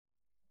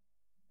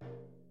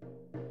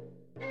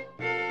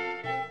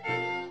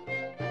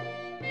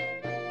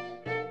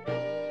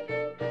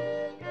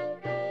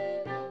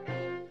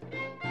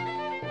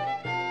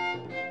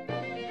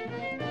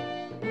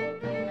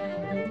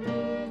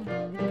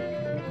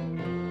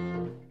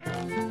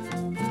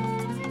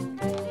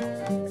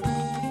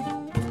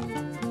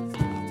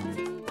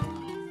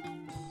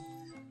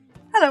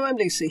Hello, I'm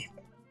Lucy.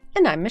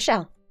 And I'm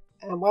Michelle.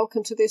 And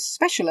welcome to this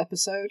special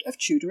episode of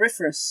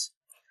Tudoriferous,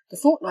 the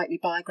fortnightly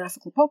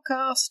biographical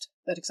podcast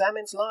that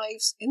examines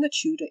lives in the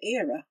Tudor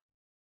era.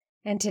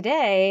 And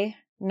today,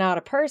 not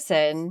a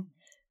person,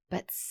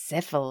 but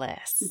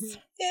syphilis.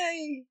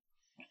 Yay!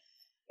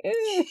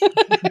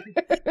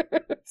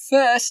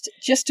 First,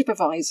 just a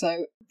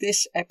proviso,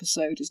 this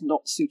episode is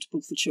not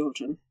suitable for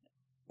children.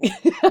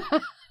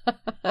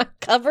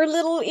 Cover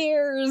little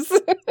ears.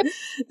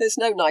 There's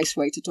no nice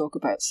way to talk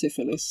about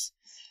syphilis.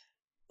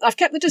 I've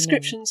kept the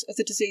descriptions of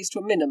the disease to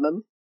a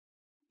minimum.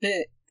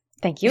 But,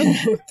 Thank you.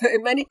 but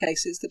in many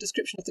cases, the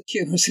description of the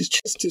cures is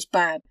just as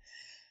bad.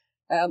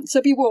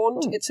 So be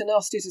warned, it's a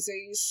nasty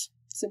disease.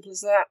 Simple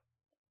as that.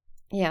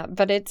 Yeah,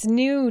 but it's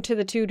new to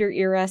the Tudor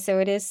era, so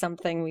it is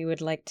something we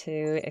would like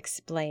to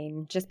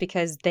explain, just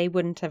because they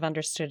wouldn't have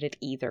understood it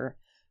either.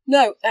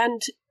 No,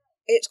 and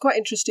it's quite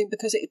interesting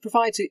because it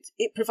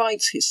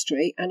provides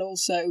history, and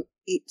also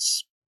it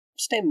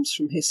stems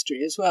from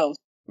history as well.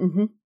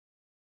 Mm-hmm.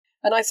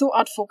 And I thought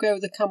I'd forego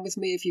the "come with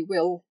me if you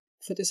will"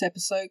 for this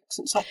episode,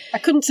 since I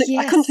couldn't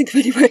think of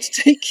anywhere to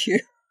take you.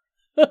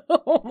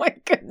 Oh my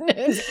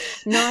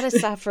goodness. Not a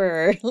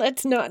sufferer.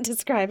 Let's not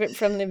describe it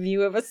from the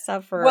view of a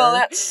sufferer. Well,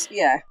 that's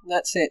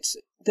it.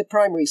 The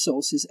primary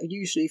sources are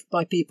usually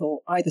by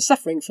people either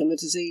suffering from the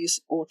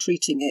disease or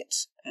treating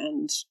it,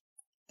 and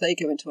they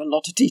go into a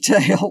lot of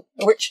detail,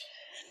 which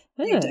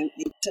you don't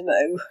need to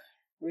know,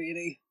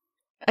 really.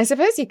 I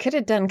suppose you could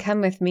have done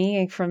 "come with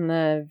me" from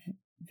the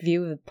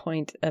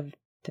viewpoint of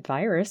the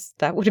virus.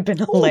 That would have been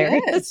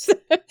hilarious.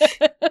 Yes.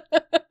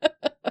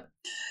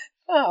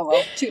 Oh,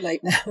 well, too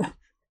late now.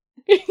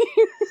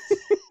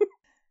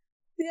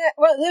 Yeah,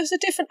 well, there was a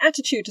different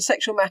attitude to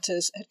sexual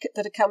matters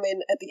that had come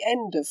in at the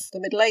end of the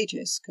Middle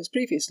Ages, because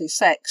previously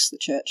sex, the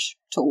church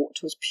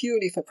taught, was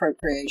purely for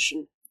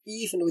procreation,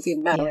 even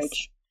within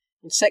marriage,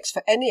 and sex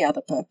for any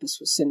other purpose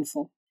was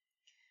sinful.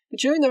 But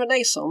during the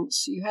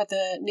Renaissance, you had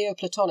the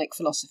Neoplatonic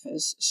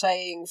philosophers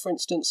saying, for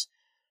instance,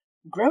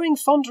 growing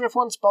fonder of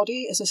one's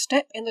body is a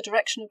step in the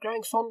direction of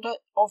growing fonder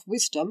of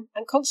wisdom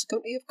and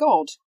consequently of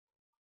God.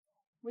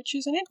 Which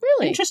is an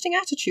interesting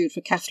attitude for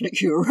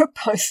Catholic Europe,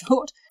 I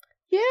thought.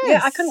 Yes.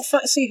 Yeah, I couldn't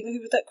see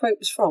who that quote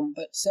was from,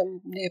 but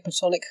some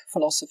Neoplatonic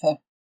philosopher.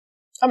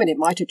 I mean, it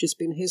might have just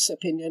been his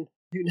opinion.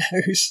 Who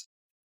knows?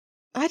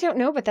 I don't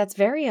know, but that's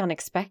very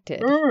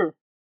unexpected.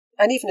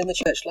 And even in the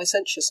church,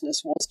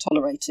 licentiousness was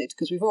tolerated,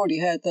 because we've already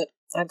heard that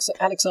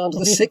Alexander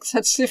VI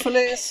had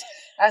syphilis,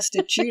 as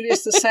did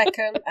Julius II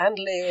and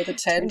Leo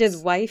X. Turned his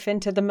wife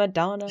into the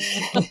Madonna.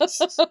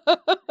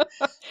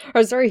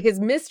 Or sorry, his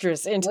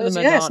mistress into the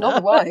Madonna. Yes, not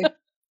the wife.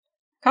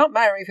 Can't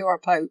marry if you're a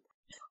pope.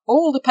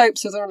 All the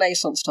popes of the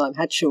Renaissance time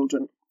had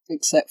children,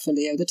 except for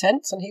Leo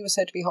X, and he was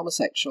said to be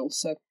homosexual,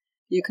 so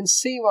you can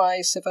see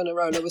why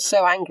Savonarola was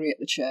so angry at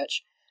the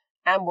church,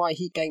 and why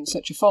he gained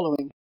such a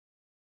following.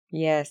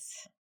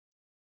 Yes.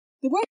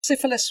 The word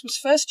syphilis was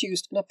first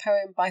used in a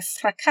poem by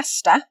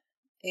Fracasta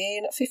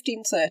in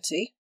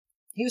 1530.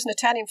 He was an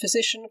Italian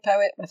physician,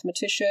 poet,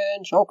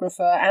 mathematician,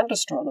 geographer, and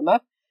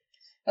astronomer,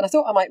 and I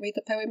thought I might read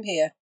the poem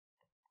here.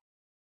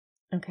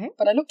 Okay.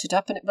 But I looked it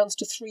up and it runs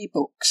to 3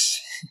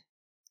 books.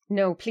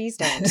 No, please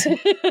don't.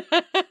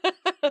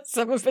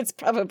 Some of it's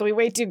probably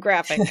way too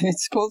graphic.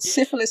 It's called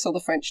Syphilis or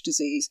the French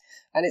Disease,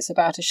 and it's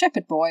about a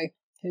shepherd boy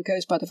who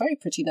goes by the very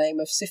pretty name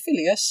of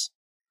Syphilius,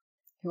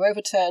 who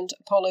overturned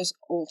Apollo's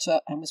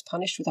altar and was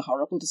punished with a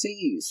horrible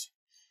disease.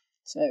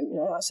 So,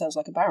 that sounds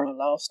like a barrel of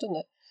laughs, doesn't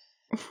it?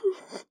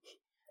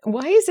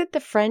 Why is it the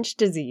French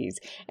disease?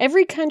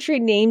 Every country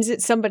names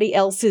it somebody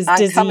else's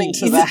disease. I'm coming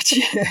to that,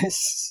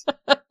 yes.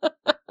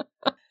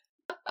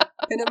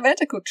 In a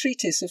medical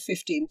treatise of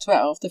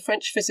 1512, the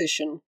French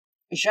physician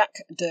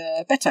Jacques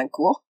de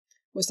Betancourt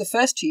was the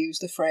first to use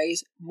the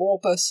phrase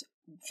morbus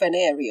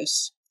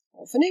venereus,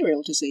 or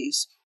venereal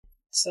disease.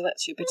 So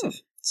that's your bit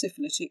of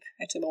syphilitic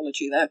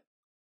etymology there.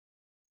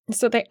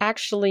 So they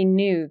actually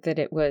knew that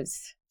it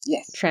was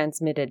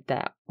transmitted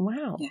that.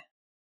 Wow. Yeah.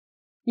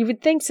 You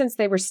would think since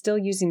they were still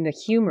using the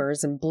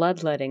humors and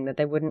bloodletting that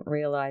they wouldn't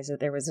realize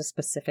that there was a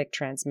specific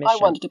transmission. I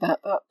wondered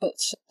about that, but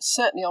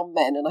certainly on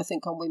men, and I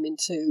think on women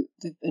too,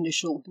 the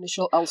initial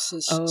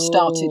ulcers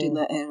started in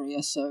that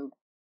area, so...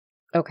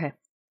 Okay,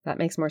 that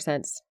makes more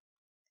sense.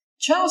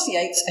 Charles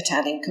VIII's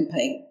Italian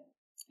campaign.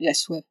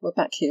 Yes, we're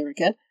back here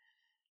again.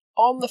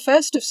 On the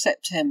 1st of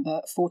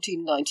September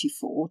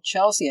 1494,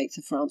 Charles VIII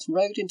of France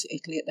rode into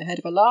Italy at the head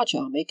of a large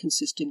army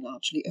consisting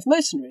largely of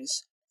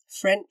mercenaries.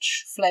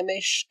 French,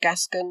 Flemish,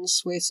 Gascons,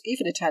 Swiss,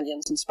 even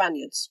Italians and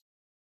Spaniards.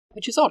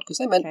 Which is odd, because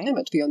they meant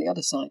to be on the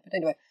other side. But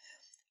anyway,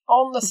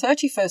 on the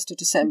 31st of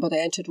December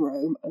they entered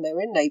Rome, and they were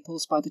in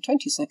Naples by the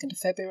 22nd of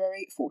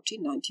February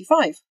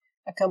 1495,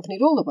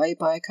 accompanied all the way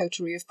by a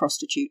coterie of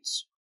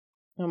prostitutes.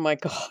 Oh my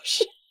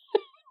gosh.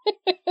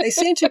 They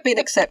seem to have been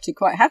accepted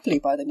quite happily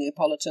by the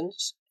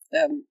Neapolitans.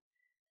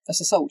 As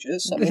the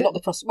soldiers. I mean, not the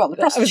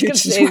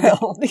prostitutes as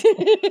well.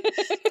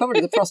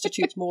 Probably the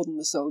prostitutes more than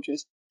the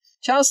soldiers.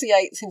 Charles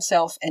VIII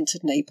himself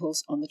entered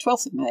Naples on the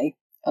 12th of May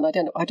and I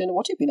don't know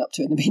what he'd been up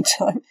to in the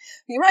meantime.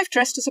 He arrived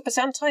dressed as a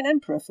Byzantine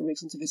emperor for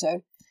reasons of his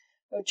own.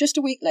 Just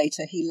a week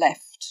later, he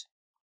left,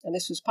 and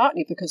this was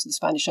partly because the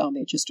Spanish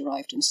army had just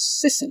arrived in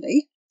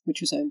Sicily,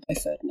 which was owned by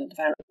Ferdinand of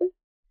Aragon.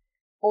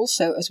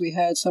 Also, as we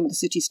heard, some of the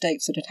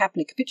city-states that had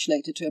happily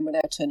capitulated to him were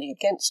now turning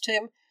against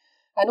him,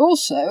 and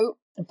also,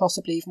 and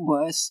possibly even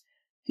worse,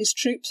 his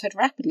troops had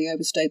rapidly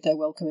overstayed their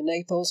welcome in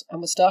Naples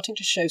and were starting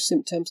to show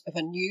symptoms of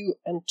a new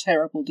and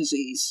terrible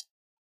disease.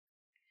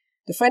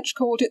 The French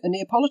called it the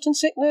Neapolitan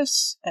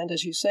sickness, and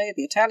as you say,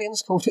 the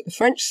Italians called it the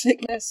French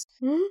sickness.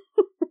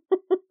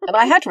 And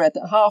I had read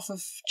that half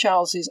of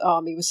Charles's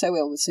army was so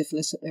ill with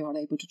syphilis that they were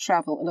unable to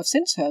travel, and I've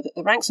since heard that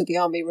the ranks of the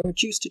army were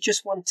reduced to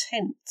just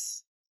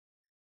 1/10.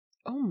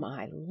 Oh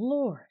my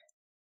lord.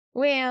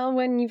 Well,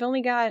 when you've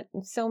only got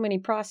so many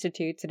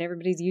prostitutes and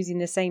everybody's using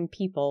the same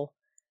people,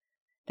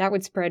 that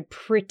would spread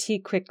pretty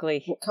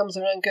quickly. What comes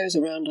around goes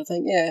around, I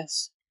think,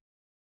 yes.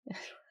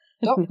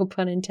 No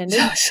pun intended.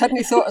 I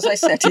suddenly thought as I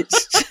said it.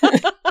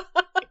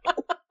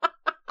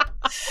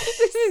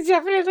 This is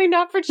definitely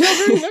not for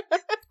children.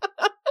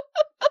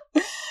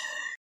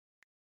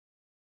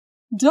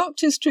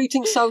 Doctors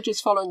treating soldiers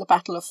following the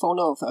Battle of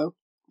Fornovo,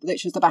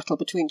 which was the battle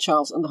between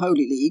Charles and the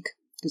Holy League,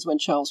 because when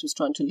Charles was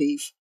trying to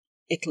leave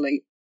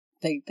Italy,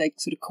 they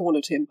sort of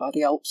cornered him by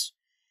the Alps.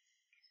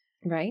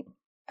 Right.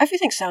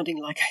 Everything's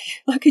sounding like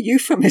a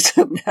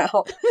euphemism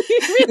now.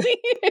 It really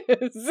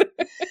is.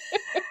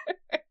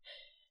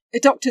 The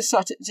doctors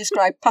started to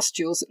describe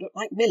pustules that looked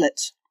like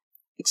millet,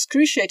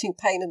 excruciating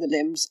pain in the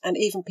limbs, and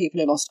even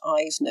people who lost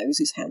eyes,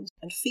 noses, hands,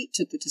 and feet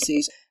to the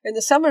disease. In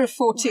the summer of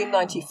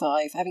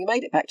 1495, having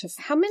made it back to...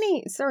 How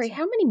many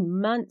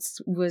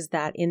months was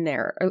that in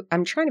there?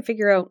 I'm trying to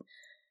figure out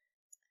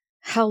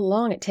how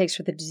long it takes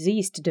for the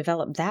disease to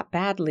develop that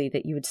badly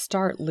that you would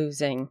start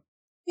losing.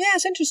 Yeah,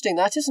 it's interesting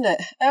that, isn't it?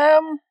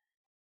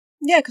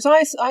 Yeah, because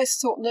I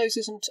thought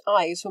noses and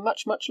eyes were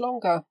much, much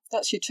longer.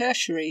 That's your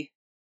tertiary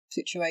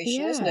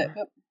situation, isn't it?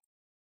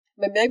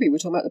 But maybe we're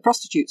talking about the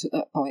prostitutes at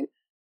that point.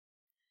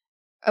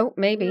 Oh,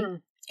 maybe.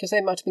 Because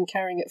they might have been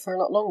carrying it for a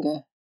lot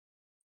longer.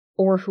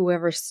 Or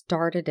whoever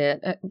started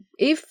it.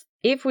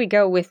 If we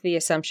go with the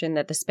assumption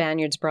that the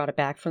Spaniards brought it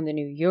back from the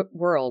New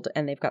World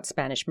and they've got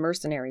Spanish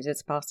mercenaries,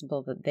 it's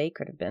possible that they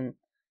could have been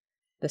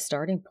the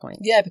starting point.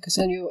 Yeah, because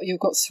then you've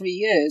got 3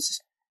 years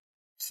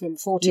from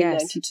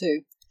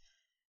 1492.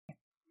 Yes.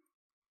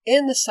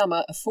 In the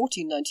summer of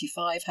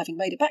 1495, having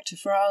made it back to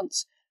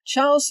France,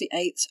 Charles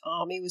VIII's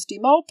army was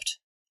demobbed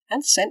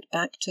and sent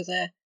back to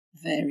their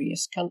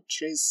various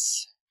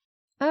countries.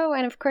 Oh,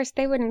 and of course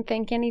they wouldn't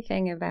think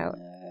anything about,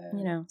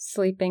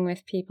 sleeping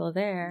with people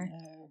there.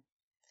 No.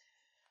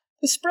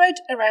 The spread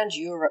around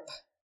Europe.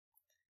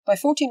 By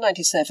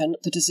 1497,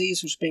 the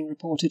disease was being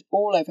reported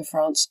all over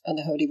France and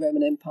the Holy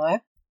Roman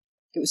Empire.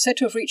 It was said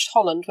to have reached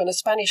Holland when a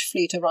Spanish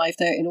fleet arrived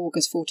there in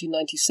August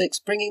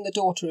 1496, bringing the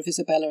daughter of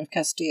Isabella of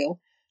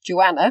Castile,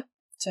 Joanna,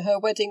 to her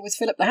wedding with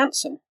Philip the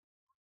Handsome.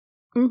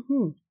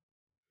 Mm-hmm.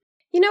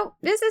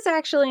 This is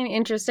actually an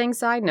interesting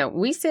side note.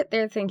 We sit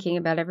there thinking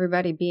about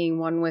everybody being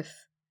one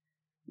with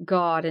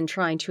God and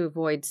trying to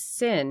avoid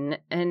sin,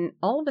 and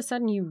all of a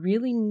sudden you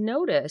really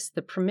notice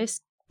the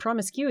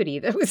promiscuity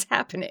that was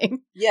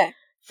happening. Yeah.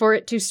 For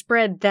it to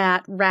spread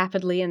that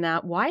rapidly and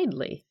that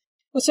widely.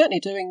 Well, certainly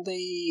during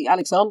the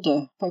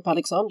Pope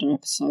Alexander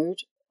episode,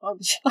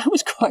 I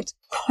was quite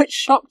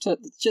shocked at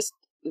just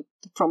the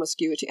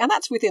promiscuity, and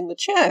that's within the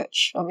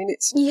church. I mean,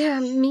 it's... Yeah,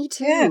 me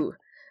too. Yeah.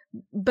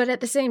 But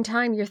at the same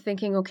time, you're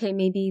thinking, okay,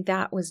 maybe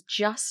that was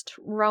just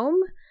Rome.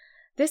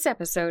 This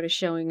episode is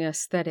showing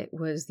us that it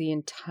was the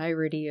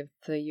entirety of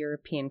the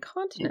European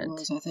continent. It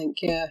was, I think,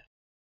 yeah.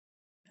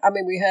 I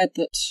mean, we heard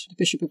that the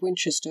Bishop of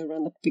Winchester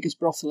ran the biggest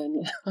brothel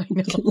in... I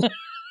know.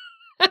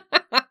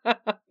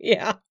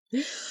 Yeah.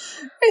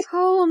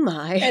 Oh,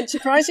 my.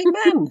 Enterprising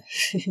man.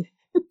 He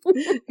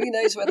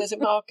knows where there's a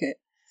market.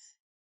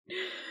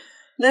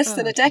 Less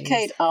than a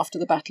decade after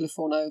the Battle of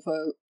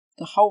Fornovo,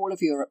 the whole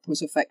of Europe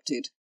was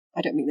affected.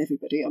 I don't mean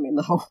everybody, I mean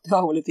the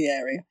whole of the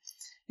area.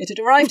 It had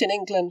arrived in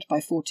England by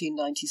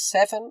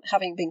 1497,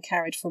 having been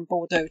carried from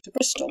Bordeaux to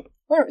Bristol,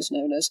 where it was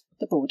known as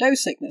the Bordeaux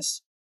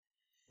sickness.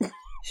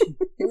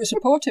 It was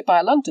reported by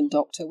a London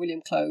doctor,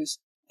 William Close,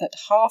 that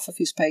half of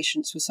his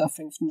patients were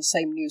suffering from the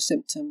same new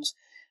symptoms,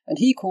 and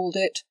he called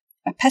it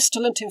a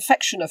pestilent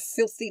infection of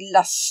filthy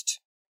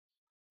lust.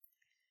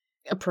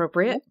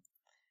 Appropriate.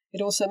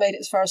 It also made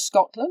it as far as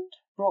Scotland,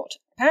 brought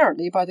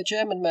apparently by the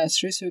German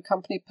mercenaries who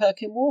accompanied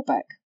Perkin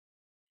Warbeck.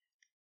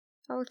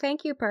 Oh,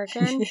 thank you,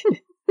 Perkin.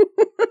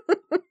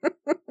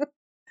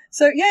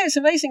 So, yeah, it's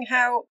amazing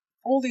how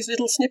all these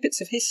little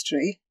snippets of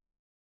history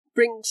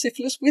bring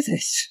syphilis with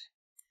it.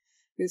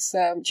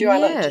 With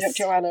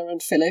Joanna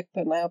and Philip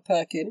and now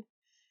Perkin.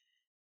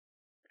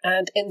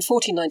 And in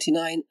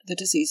 1499, the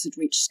disease had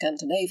reached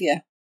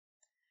Scandinavia.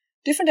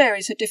 Different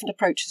areas had different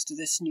approaches to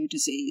this new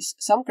disease,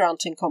 some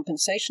granting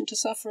compensation to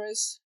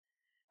sufferers,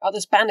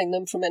 others banning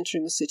them from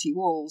entering the city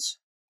walls.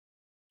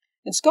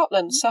 In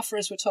Scotland,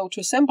 sufferers were told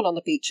to assemble on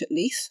the beach at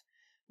Leith,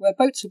 where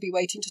boats would be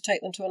waiting to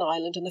take them to an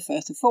island in the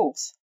Firth of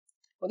Forth.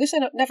 Well, this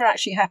never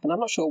actually happened. I'm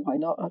not sure why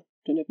not. I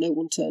don't know if no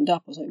one turned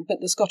up or something.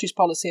 But the Scottish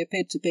policy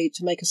appeared to be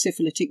to make a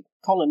syphilitic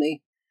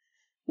colony,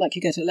 like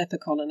you get a leper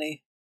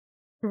colony,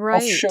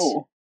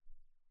 offshore.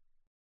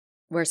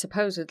 Where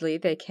supposedly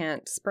they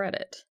can't spread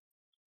it.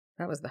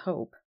 That was the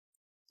hope.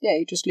 Yeah,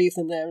 you just leave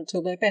them there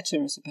until they're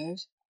better, I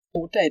suppose.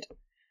 Or dead.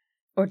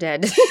 Or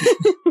dead.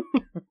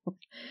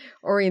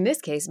 Or in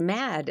this case,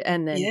 mad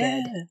and then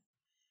dead.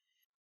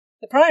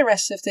 The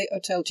prioress of the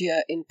Hôtel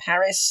Dieu in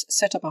Paris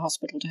set up a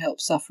hospital to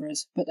help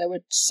sufferers, but there were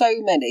so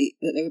many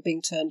that they were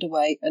being turned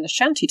away, and a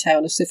shanty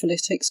town of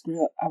syphilitics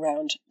grew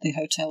around the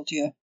Hôtel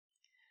Dieu.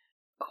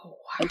 Oh,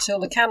 wow. Until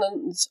the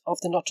canons of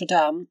the Notre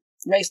Dame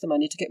raised the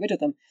money to get rid of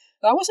them.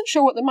 I wasn't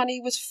sure what the money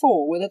was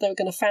for, whether they were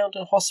going to found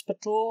a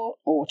hospital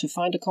or to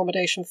find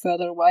accommodation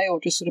further away or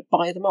just sort of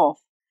buy them off.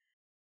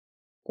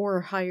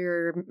 Or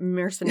hire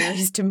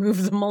mercenaries to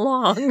move them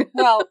along.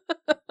 Well,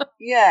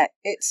 yeah,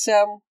 it's...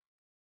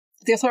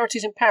 The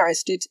authorities in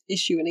Paris did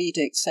issue an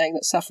edict saying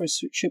that sufferers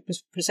should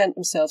present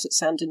themselves at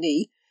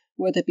Saint-Denis,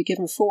 where they'd be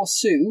given 4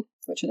 sous,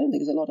 which I don't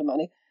think is a lot of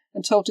money,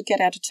 and told to get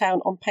out of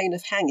town on pain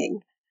of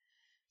hanging.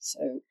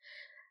 So...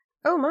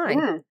 Oh,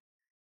 my.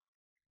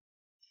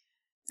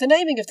 The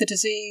naming of the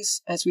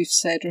disease, as we've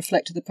said,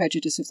 reflected the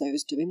prejudice of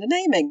those doing the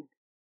naming.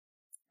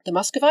 The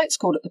Muscovites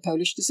called it the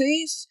Polish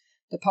disease.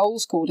 The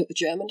Poles called it the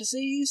German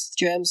disease.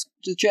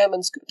 The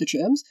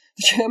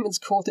Germans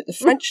called it the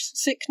French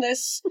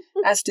sickness,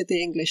 as did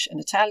the English and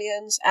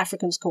Italians.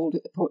 Africans called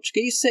it the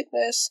Portuguese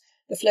sickness.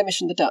 The Flemish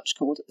and the Dutch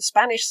called it the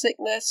Spanish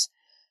sickness.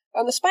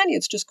 And the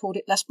Spaniards just called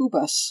it Las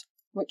Bubas,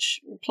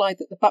 which implied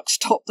that the buck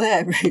stopped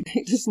there,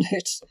 really, doesn't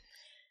it?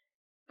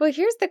 Well,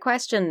 here's the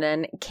question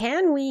then.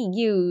 Can we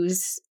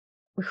use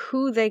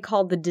who they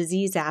called the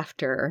disease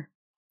after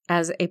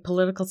as a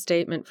political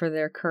statement for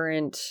their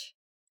current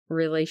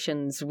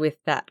relations with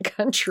that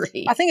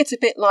country? I think it's a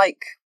bit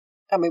like,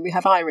 I mean, we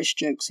have Irish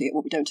jokes here.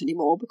 Well, we don't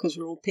anymore because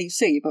we're all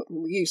PC, but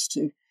we used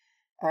to.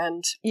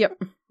 And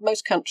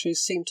most countries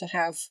seem to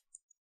have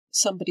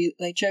somebody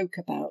that they joke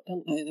about,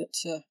 don't they?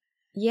 That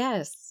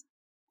yes.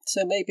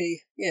 So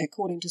maybe,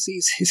 calling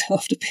diseases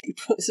after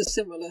people is a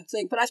similar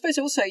thing. But I suppose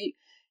also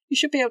you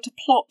should be able to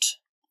plot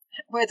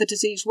where the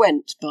disease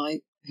went by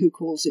who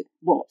calls it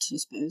what, I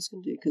suppose,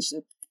 can you? Because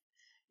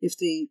if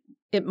the...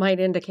 It might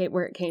indicate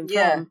where it came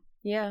from.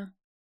 Yeah.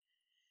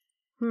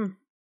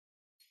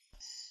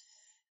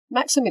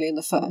 Maximilian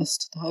I,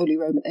 the Holy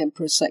Roman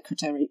Emperor's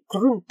secretary,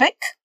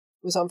 Grunbeck,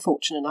 was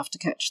unfortunate enough to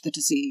catch the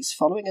disease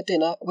following a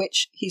dinner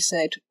which, he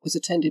said, was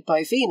attended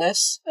by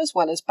Venus as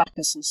well as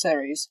Bacchus and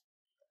Ceres,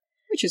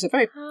 which is a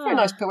very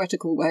nice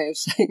poetical way of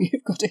saying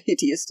you've got a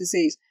hideous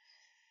disease.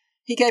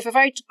 He gave a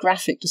very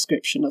graphic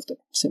description of the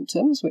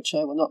symptoms, which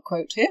I will not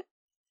quote here,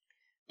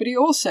 but he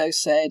also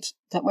said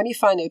that when he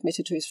finally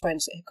admitted to his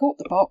friends that he caught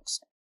the box,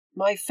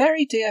 my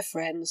very dear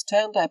friends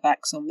turned their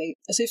backs on me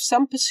as if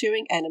some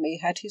pursuing enemy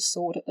had his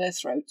sword at their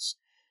throats,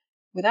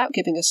 without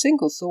giving a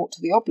single thought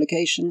to the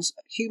obligations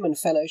of human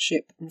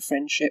fellowship and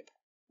friendship.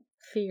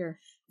 Fear.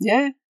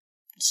 Yeah.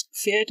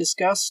 Fear,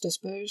 disgust, I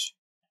suppose.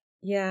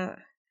 Yeah.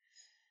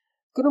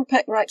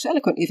 Grunbeck writes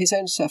eloquently of his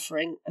own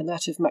suffering and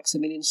that of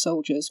Maximilian's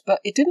soldiers,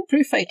 but it didn't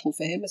prove fatal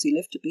for him as he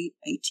lived to be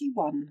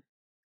 81.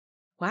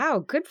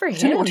 Wow, good for him. I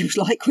don't know what he was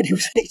like when he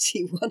was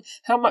 81,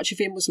 how much of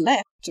him was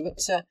left,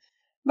 but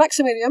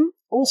Maximilian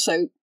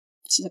also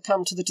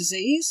succumbed to the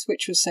disease,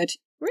 which was said...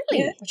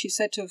 Really? Yeah, which he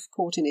said to have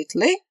caught in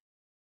Italy.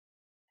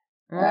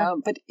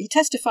 But he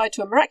testified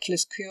to a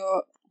miraculous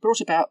cure brought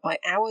about by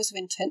hours of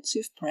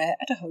intensive prayer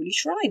at a holy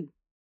shrine.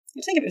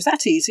 You'd think if it was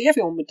that easy,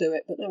 everyone would do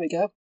it, but there we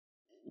go.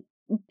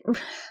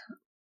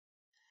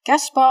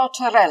 Gaspar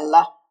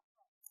Torella.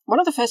 One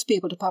of the first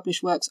people to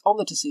publish works on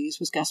the disease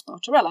was Gaspar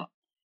Torella.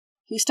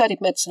 He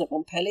studied medicine at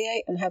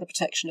Montpellier and had the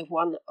protection of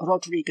one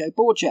Rodrigo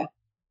Borgia.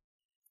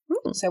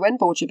 So when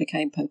Borgia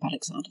became Pope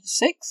Alexander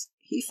VI,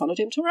 he followed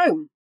him to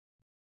Rome.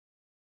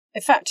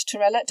 In fact,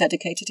 Torella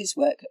dedicated his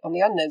work on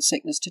the unknown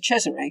sickness to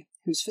Cesare,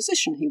 whose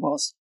physician he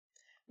was,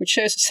 which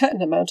shows a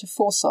certain amount of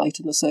foresight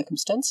in the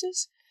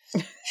circumstances.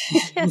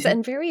 Yes,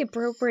 and very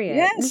appropriate.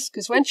 Yes,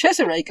 because when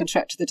Cesare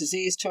contracted the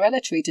disease,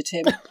 Torella treated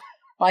him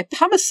by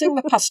pumicing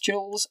the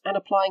pustules and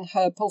applying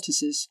herb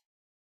poultices.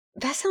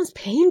 That sounds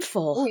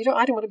painful. Oh,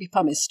 I don't want to be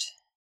pumiced.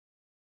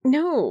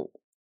 No.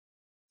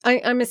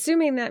 I'm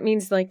assuming that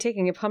means like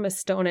taking a pumice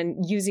stone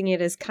and using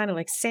it as kind of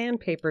like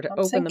sandpaper to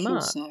open them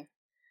up. So.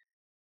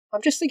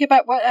 I'm just thinking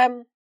about what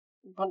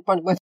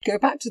when go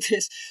back to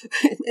this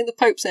in the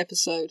Pope's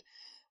episode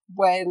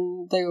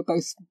when they were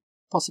both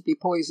possibly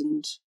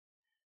poisoned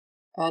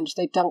and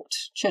they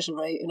dunked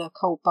Cesare in a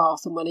cold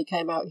bath, and when he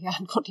came out he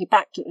hadn't got any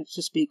back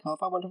to speak of.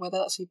 I wonder whether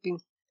that's he'd been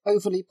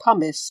overly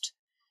pumiced.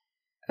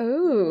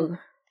 Oh.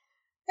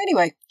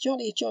 Anyway,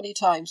 jolly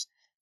times.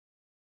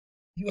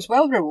 He was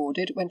well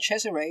rewarded when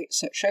Cesare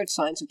showed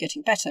signs of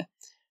getting better.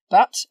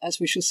 But, as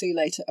we shall see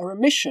later, a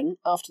remission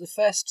after the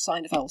first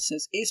sign of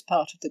ulcers is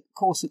part of the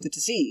course of the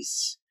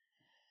disease.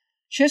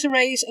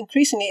 Cesare's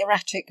increasingly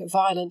erratic,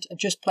 violent, and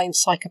just plain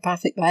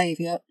psychopathic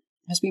behaviour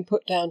has been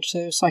put down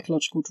to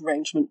psychological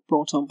derangement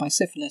brought on by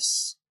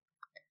syphilis.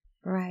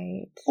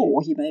 Right.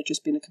 Or he may have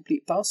just been a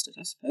complete bastard,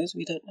 I suppose.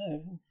 We don't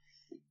know.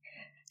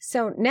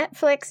 So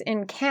Netflix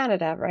in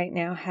Canada right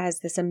now has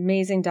this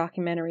amazing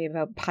documentary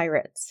about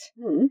pirates.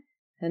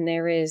 And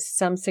there is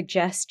some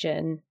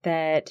suggestion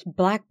that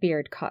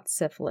Blackbeard caught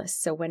syphilis.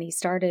 So when you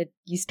started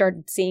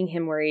seeing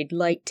him where he'd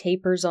light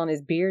tapers on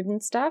his beard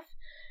and stuff,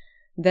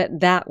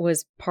 that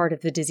was part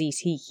of the disease.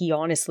 He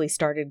honestly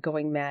started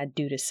going mad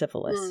due to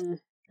syphilis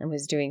and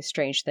was doing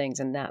strange things,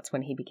 and that's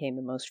when he became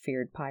the most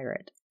feared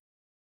pirate.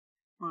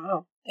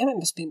 Wow.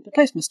 The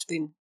place must have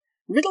been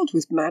riddled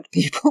with mad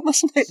people,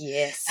 mustn't it?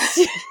 Yes.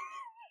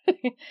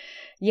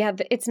 Yeah,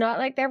 it's not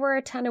like there were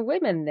a ton of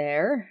women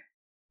there.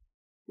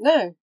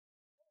 No.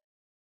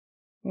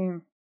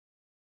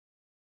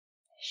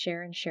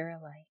 Share and share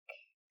alike.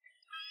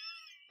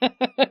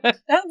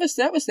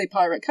 That was the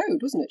pirate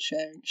code, wasn't it?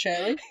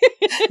 Sharing.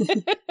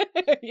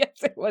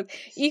 Yes, it was.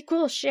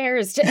 Equal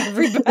shares to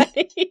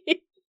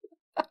everybody.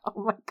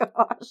 Oh my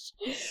gosh.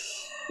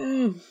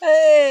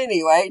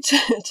 Anyway,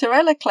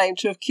 Torella claimed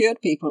to have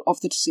cured people of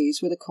the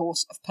disease with a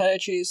course of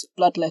purges,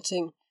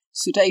 bloodletting,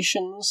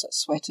 sudations,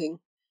 sweating.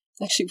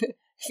 Actually,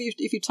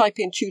 if you type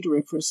in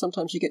Tudoriferous,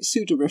 sometimes you get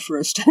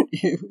Sudoriferous, don't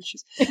you? Which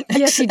is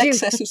yes, you do.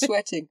 Excessive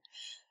sweating.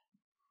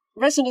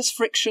 Resinous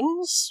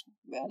frictions.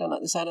 I don't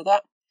like the sound of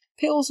that.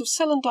 Pills of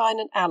celandine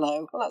and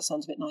aloe. Well, that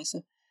sounds a bit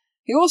nicer.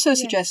 He also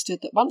suggested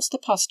that once the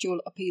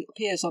pustule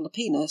appears on the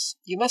penis,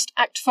 you must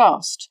act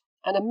fast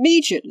and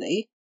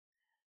immediately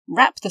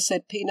wrap the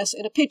said penis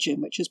in a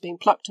pigeon which has been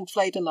plucked and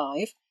flayed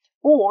alive,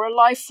 or a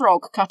live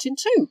frog cut in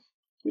two,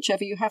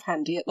 whichever you have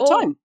handy at the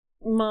time.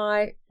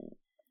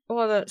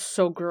 Oh, that's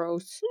so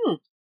gross.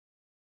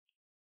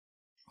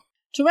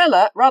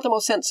 Torella, rather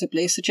more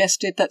sensibly,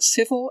 suggested that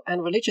civil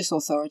and religious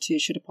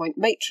authorities should appoint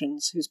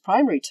matrons whose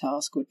primary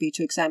task would be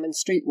to examine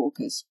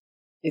streetwalkers.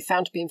 If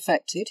found to be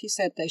infected, he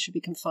said they should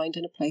be confined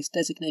in a place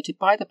designated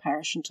by the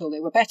parish until they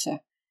were better.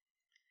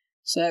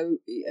 So,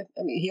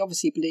 I mean, he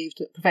obviously believed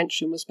that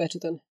prevention was better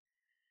than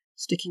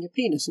sticking a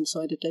penis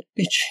inside a dead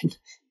pigeon.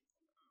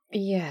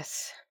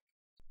 Yes.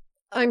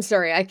 I'm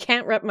sorry, I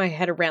can't wrap my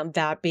head around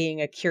that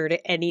being a cure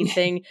to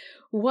anything.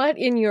 What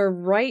in your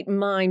right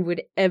mind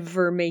would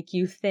ever make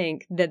you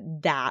think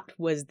that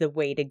was the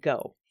way to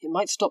go? It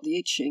might stop the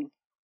itching.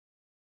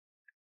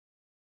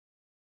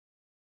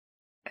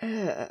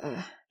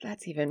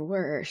 That's even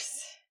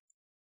worse.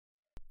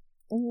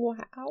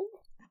 Wow.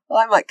 Well,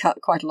 I might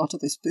cut quite a lot of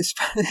this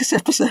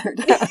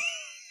episode out.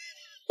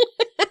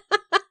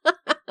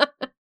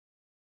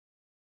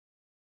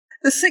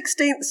 The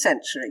 16th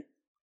century.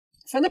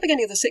 From the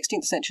beginning of the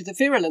 16th century, the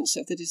virulence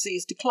of the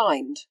disease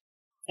declined.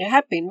 It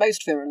had been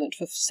most virulent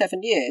for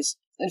 7 years.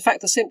 In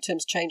fact, the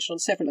symptoms changed on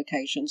several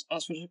occasions,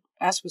 as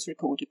was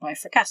recorded by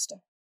Fracasta.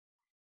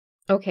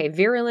 Okay,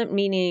 virulent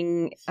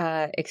meaning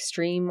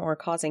extreme or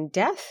causing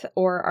death,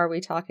 or are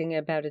we talking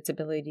about its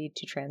ability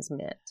to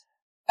transmit?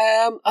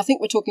 I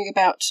think we're talking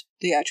about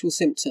the actual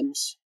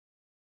symptoms.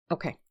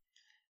 Okay.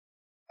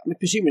 I mean,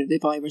 presumably the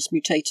virus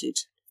mutated,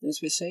 as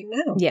we're saying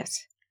now.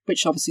 Yes.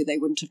 Which obviously they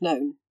wouldn't have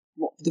known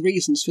what the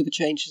reasons for the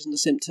changes in the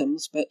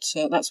symptoms, but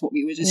that's what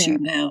we would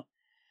assume now.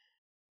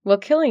 Well,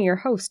 killing your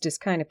host is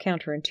kind of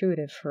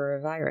counterintuitive for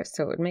a virus,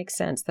 so it makes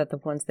sense that the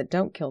ones that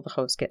don't kill the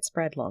host get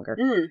spread longer.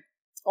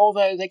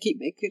 Although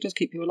it does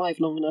keep you alive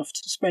long enough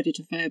to spread it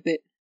a fair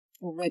bit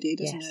already,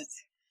 doesn't it?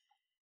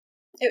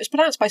 It was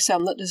pronounced by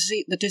some that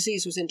the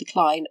disease was in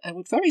decline and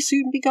would very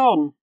soon be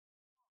gone.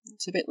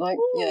 It's a bit like,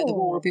 the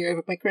war will be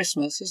over by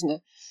Christmas, isn't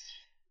it?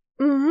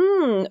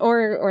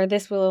 Or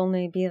this will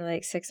only be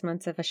like 6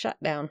 months of a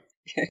shutdown.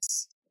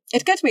 Yes.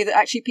 It occurred to me that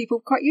actually people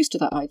were quite used to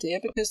that idea,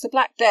 because the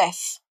Black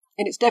Death,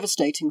 in its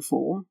devastating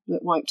form,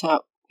 that wiped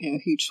out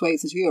huge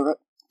swathes of Europe,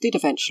 did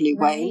eventually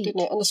wane,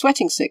 didn't it? And the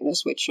sweating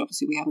sickness, which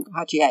obviously we haven't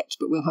had yet,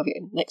 but we'll have it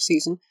in next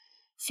season,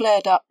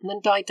 flared up and then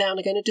died down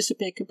again and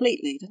disappeared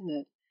completely, didn't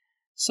it?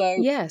 So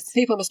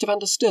people must have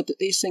understood that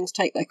these things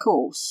take their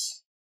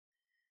course.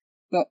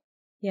 But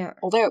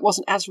although it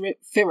wasn't as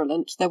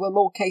virulent, there were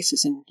more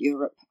cases in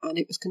Europe, and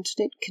it was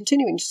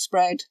continuing to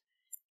spread.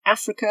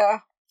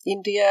 Africa,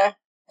 India,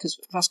 because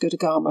Vasco da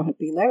Gama had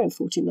been there in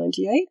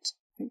 1498.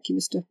 Thank you,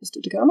 Mr.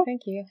 da Gama.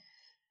 Thank you.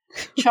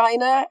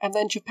 China, and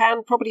then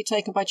Japan, probably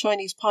taken by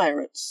Chinese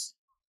pirates.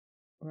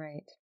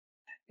 Right.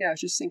 Yeah, I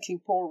was just thinking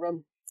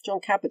poor John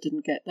Cabot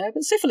didn't get there,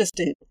 but syphilis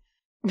did.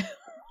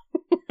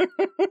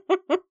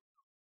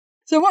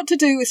 So what to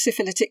do with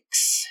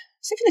syphilitics?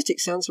 Syphilitic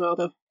sounds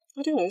rather,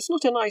 I don't know, it's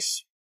not a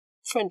nice,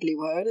 friendly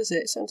word, is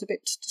it? It sounds a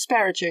bit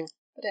disparaging.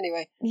 But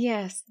anyway.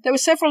 Yes. There were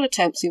several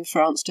attempts in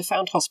France to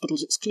found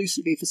hospitals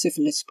exclusively for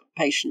syphilis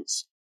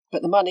patients,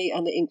 but the money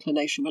and the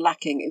inclination were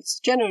lacking. It's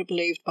generally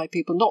believed by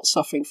people not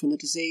suffering from the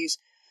disease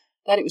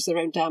that it was their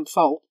own damn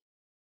fault.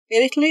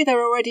 In Italy, there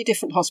are already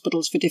different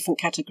hospitals for different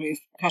categories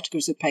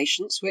of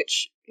patients,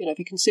 which, if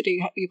you consider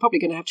you're probably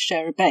going to have to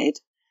share a bed.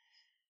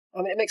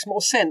 I mean, it makes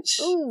more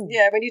sense. Ooh.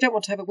 Yeah, when you don't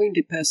want to have a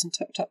wounded person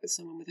tucked up with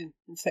someone with an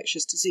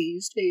infectious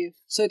disease, do you?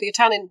 So the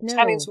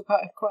Italians were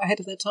quite ahead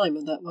of their time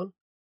on that one.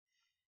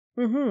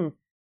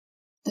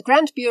 The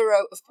Grand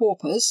Bureau of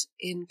Paupers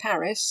in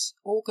Paris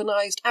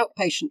organised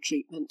outpatient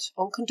treatment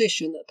on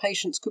condition that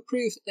patients could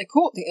prove that they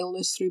caught the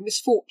illness through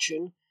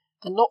misfortune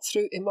and not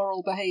through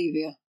immoral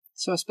behaviour.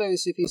 So I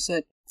suppose if you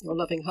said your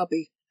loving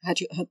hubby had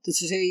the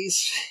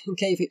disease and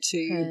gave it to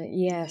you,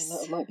 yes,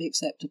 that might be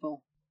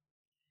acceptable.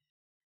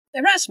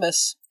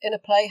 Erasmus, in a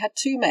play, had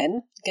two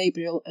men,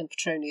 Gabriel and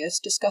Petronius,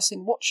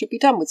 discussing what should be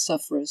done with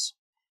sufferers.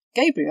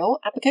 Gabriel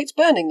advocates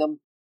burning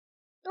them.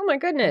 Oh my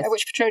goodness. At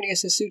which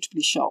Petronius is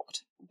suitably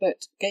shocked.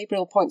 But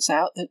Gabriel points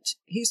out that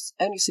he's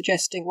only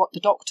suggesting what the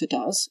doctor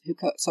does, who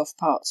cuts off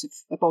parts of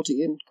a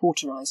body and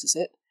cauterizes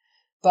it,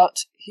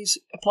 but he's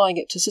applying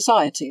it to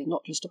society and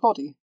not just a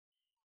body.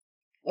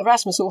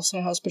 Erasmus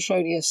also has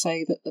Petronius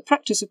say that the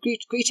practice of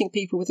greeting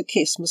people with a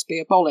kiss must be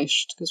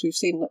abolished, because we've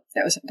seen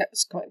that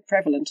was quite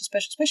prevalent,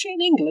 especially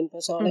in England,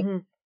 bizarrely.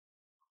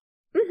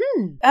 Mm-hmm.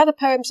 Mm-hmm. Other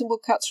poems and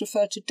woodcuts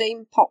refer to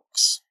Dame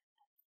Pox,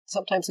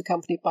 sometimes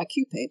accompanied by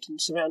Cupid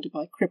and surrounded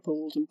by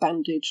crippled and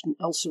bandaged and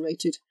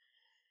ulcerated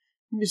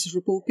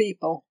miserable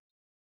people.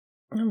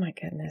 Oh my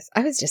goodness.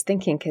 I was just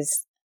thinking,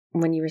 because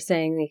when you were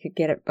saying they could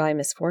get it by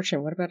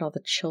misfortune, what about all the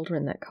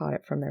children that caught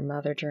it from their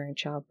mother during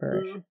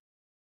childbirth? Mm.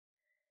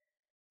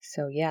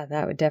 So yeah,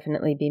 that would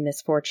definitely be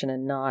misfortune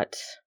and not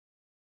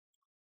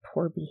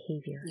poor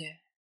behavior.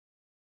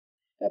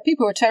 Yeah.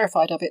 People were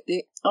terrified of it.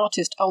 The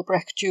artist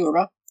Albrecht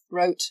Dürer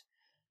wrote,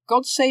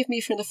 "God save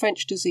me from the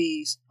French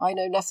disease. I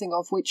know nothing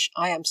of which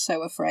I am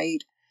so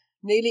afraid.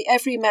 Nearly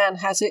every man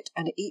has it,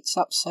 and it eats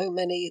up so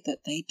many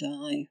that they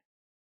die."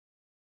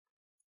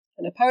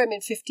 And a poem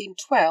in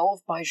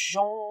 1512 by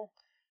Jean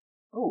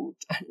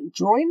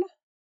Drouin?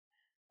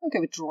 I'll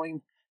go with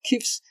Drouin.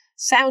 Gives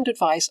sound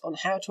advice on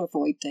how to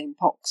avoid Dame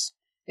Pox.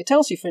 It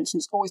tells you, for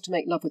instance, always to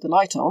make love with the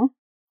light on,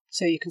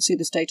 so you can see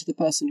the state of the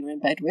person you're in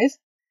bed with.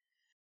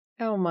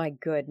 Oh my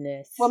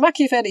goodness. Well,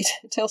 Machiavelli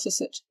tells us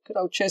that good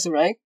old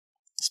Cesare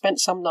spent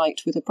some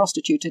night with a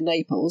prostitute in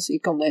Naples.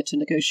 He'd gone there to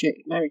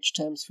negotiate marriage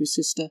terms for his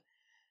sister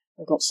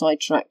and got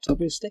sidetracked,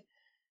 obviously.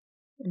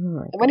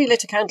 And when he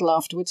lit a candle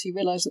afterwards, he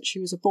realised that she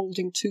was a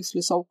balding,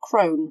 toothless old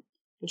crone,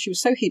 and she was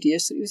so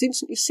hideous that he was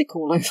instantly sick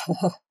all over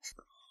her.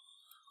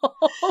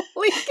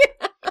 Holy cow!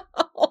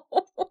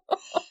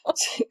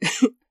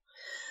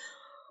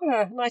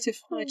 Night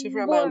of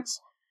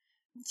romance.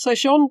 So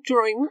Jean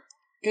Drouin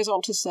goes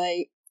on to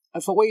say,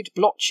 avoid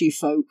blotchy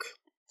folk.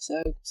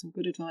 So some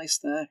good advice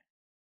there.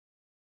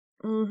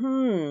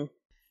 Mm-hmm.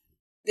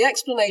 The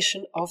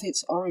explanation of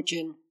its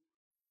origin.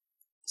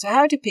 So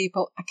how do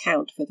people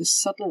account for this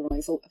sudden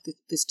arrival of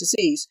this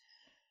disease?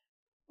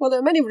 Well, there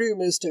are many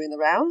rumours doing the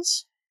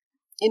rounds.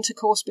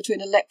 Intercourse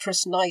between a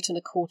leprous knight and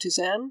a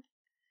courtesan.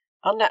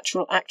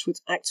 Unnatural acts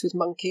with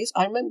monkeys.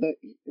 I remember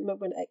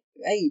when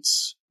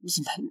AIDS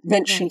was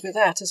mentioned with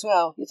that as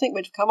well. You'd think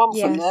we'd have come on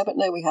from there, but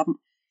no, we haven't.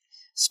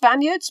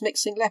 Spaniards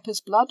mixing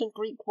leper's blood and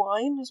Greek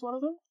wine is one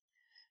of them.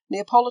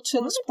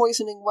 Neapolitans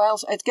poisoning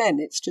wells. Again,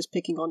 it's just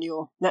picking on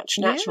your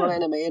natural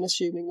enemy and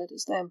assuming that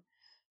it's them.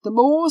 The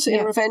Moors,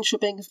 in revenge for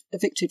being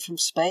evicted from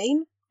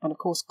Spain, and of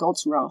course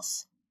God's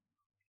wrath.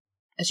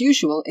 As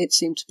usual, it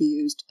seemed to be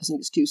used as an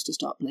excuse to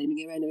start blaming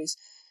your enemies.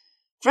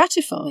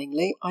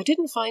 Gratifyingly, I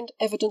didn't find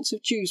evidence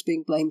of Jews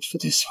being blamed for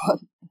this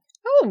one.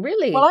 Oh,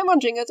 really? Well, I'm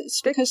wondering if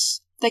it's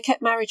because they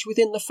kept marriage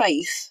within the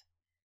faith.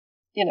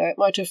 You know, it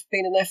might have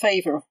been in their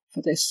favour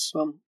for this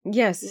one.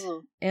 Yes,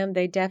 and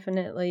they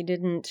definitely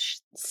didn't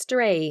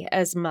stray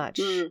as much,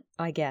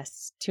 I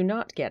guess, to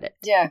not get it.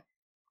 Yeah.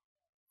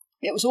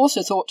 It was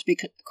also thought to be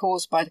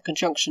caused by the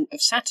conjunction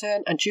of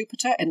Saturn and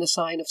Jupiter in the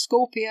sign of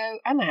Scorpio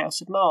and the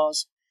house of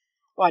Mars.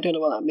 Well, I don't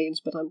know what that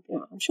means, but I'm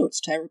sure it's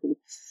terrible.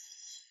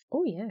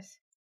 Oh, yes.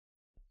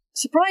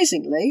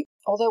 Surprisingly,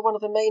 although one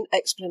of the main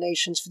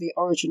explanations for the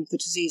origin of the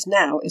disease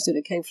now is that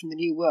it came from the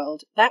New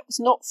World, that was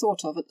not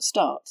thought of at the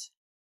start.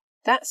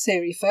 That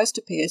theory first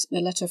appears in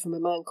a letter from a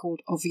man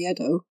called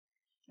Oviedo,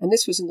 and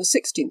this was in the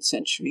 16th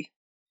century.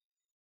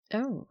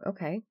 Oh,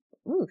 okay.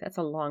 Ooh, that's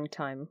a long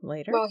time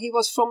later. Well, he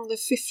was from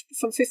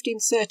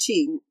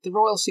 1513, the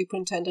royal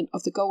superintendent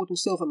of the gold and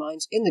silver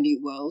mines in the New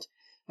World,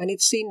 and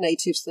he'd seen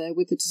natives there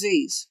with the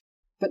disease,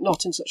 but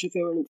not in such a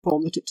virulent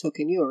form that it took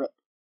in Europe.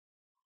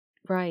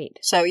 Right.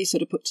 So he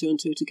sort of put two and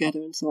two together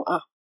and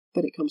thought,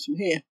 but it comes from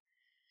here.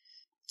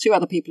 Two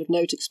other people of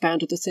note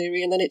expounded the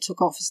theory, and then it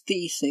took off as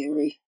the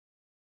theory.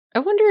 I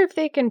wonder if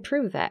they can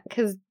prove that,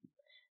 because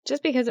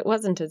just because it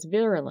wasn't as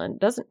virulent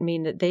doesn't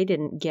mean that they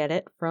didn't get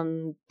it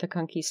from the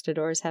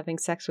conquistadors having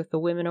sex with the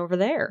women over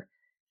there.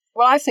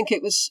 Well, I think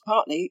it was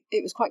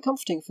quite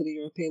comforting for the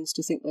Europeans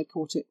to think they'd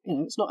caught it. You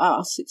know, it's not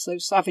us, it's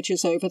those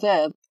savages over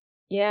there.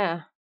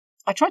 Yeah.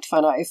 I tried to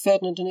find out if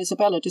Ferdinand and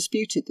Isabella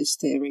disputed this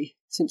theory,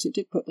 since it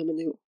did put them in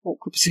the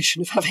awkward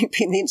position of having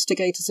been the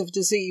instigators of a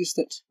disease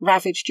that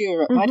ravaged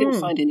Europe. I didn't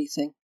find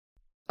anything.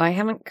 I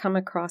haven't come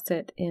across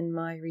it in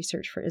my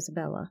research for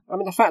Isabella. I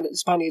mean, the fact that the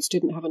Spaniards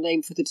didn't have a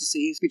name for the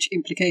disease, which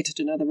implicated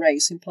another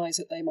race, implies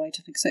that they might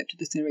have accepted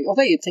the theory.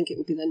 Although you'd think it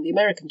would be then the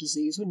American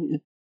disease, wouldn't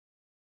you?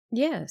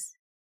 Yes.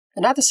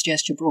 Another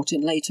suggestion brought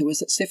in later was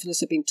that syphilis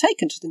had been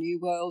taken to the New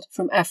World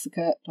from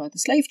Africa by the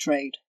slave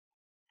trade.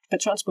 But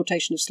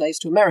transportation of slaves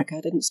to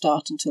America didn't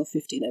start until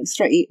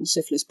 1503, and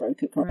syphilis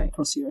broke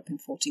across Europe in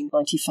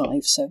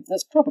 1495, so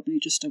that's probably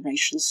just a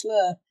racial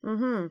slur.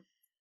 Mm-hmm.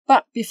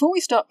 But before we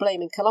start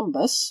blaming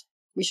Columbus,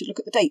 we should look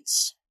at the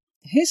dates.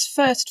 His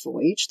first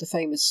voyage, the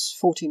famous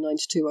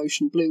 1492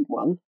 Ocean Blue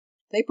one,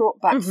 they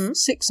brought back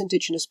 6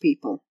 indigenous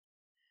people,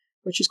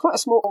 which is quite a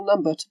small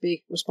number to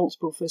be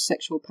responsible for a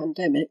sexual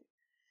pandemic.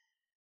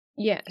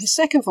 Yes. His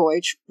second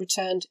voyage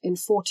returned in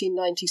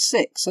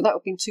 1496, so that would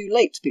have been too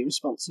late to be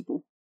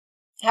responsible.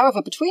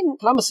 However, between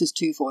Columbus's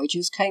 2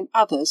 voyages came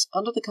others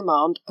under the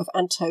command of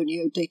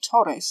Antonio de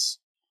Torres,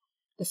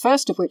 the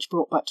first of which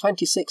brought back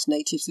 26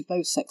 natives of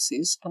both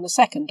sexes, and the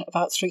second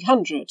about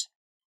 300.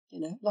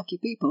 Lucky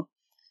people.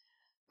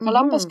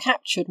 Columbus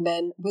captured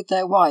men with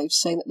their wives,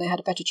 saying that they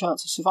had a better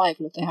chance of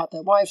survival if they had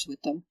their wives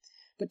with them.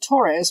 But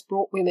Torres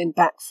brought women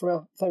back for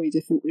a very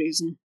different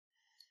reason.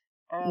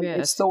 And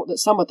it's thought that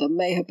some of them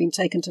may have been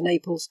taken to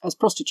Naples as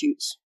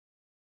prostitutes.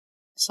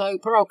 So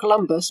poor old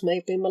Columbus may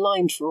have been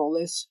maligned for all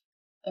this.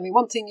 I mean,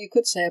 one thing you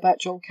could say about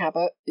John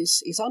Cabot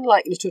is he's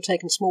unlikely to have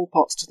taken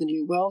smallpox to the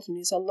New World, and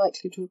he's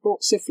unlikely to have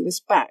brought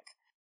syphilis back.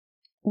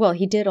 Well,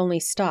 he did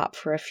only stop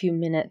for a few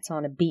minutes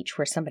on a beach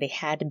where somebody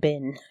had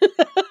been.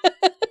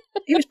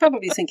 He was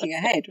probably thinking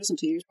ahead,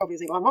 wasn't he? He was probably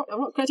thinking, I'm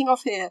not getting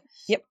off here.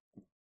 Yep.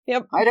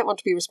 I don't want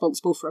to be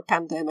responsible for a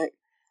pandemic.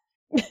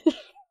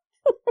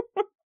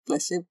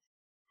 Bless him.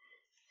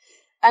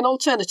 An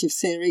alternative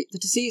theory, the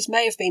disease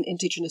may have been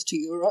indigenous to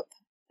Europe,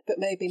 but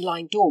may have been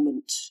lying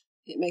dormant.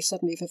 It may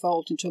suddenly have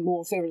evolved into a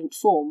more virulent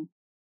form.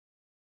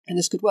 And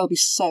this could well be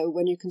so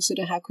when you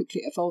consider how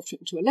quickly it evolved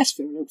into a less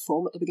virulent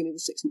form at the beginning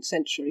of the 16th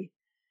century.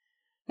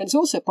 And it's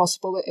also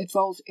possible that it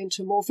evolved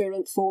into more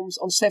virulent forms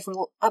on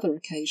several other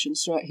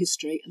occasions throughout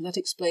history, and that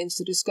explains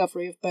the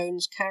discovery of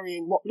bones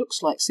carrying what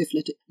looks like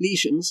syphilitic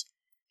lesions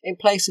in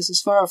places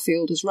as far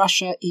afield as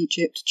Russia,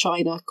 Egypt,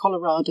 China,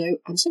 Colorado,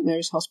 and St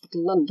Mary's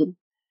Hospital, London.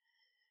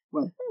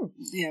 Where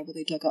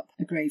they dug up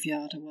a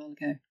graveyard a while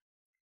ago.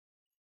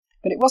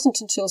 But it wasn't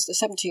until the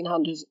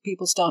 1700s that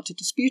people started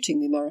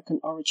disputing the American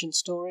origin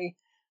story,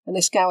 and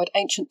they scoured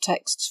ancient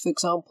texts for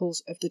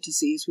examples of the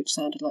disease which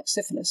sounded like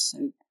syphilis.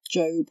 So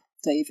Job,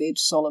 David,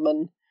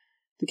 Solomon,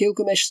 the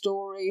Gilgamesh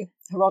story,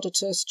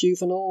 Herodotus,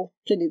 Juvenal,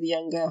 Pliny the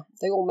Younger,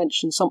 they all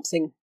mention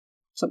something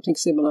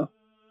similar.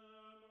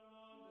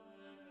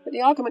 But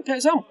the argument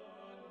goes on.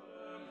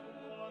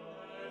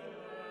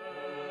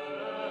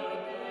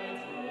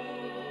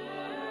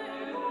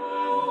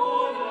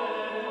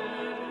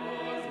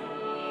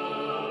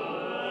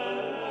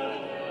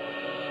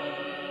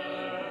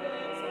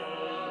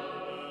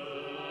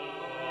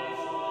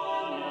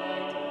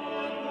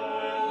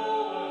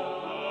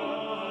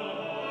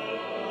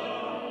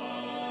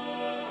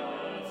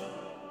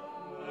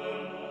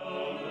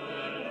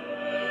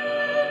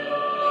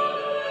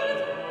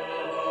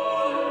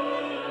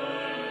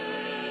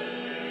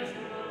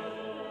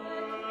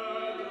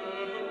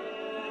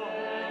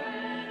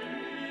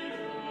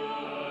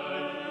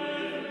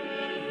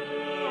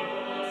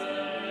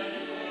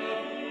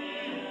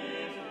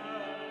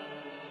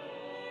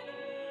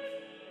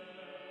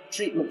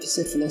 Treatment for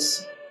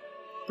syphilis.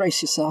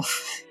 Brace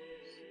yourself.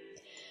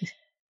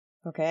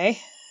 Okay.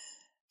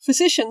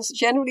 Physicians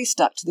generally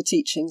stuck to the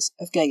teachings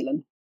of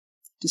Galen,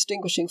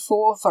 distinguishing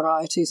 4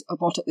 varieties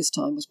of what at this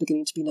time was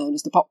beginning to be known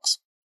as the pox: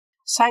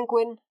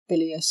 sanguine,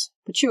 bilious,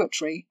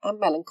 pituitary, and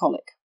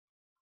melancholic.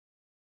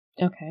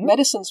 Okay.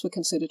 Medicines were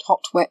considered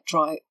hot, wet,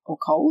 dry, or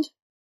cold,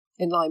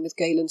 in line with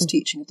Galen's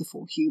teaching of the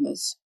 4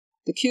 humours.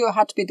 The cure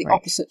had to be the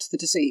opposite to the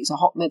disease. A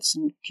hot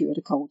medicine cured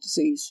a cold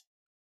disease.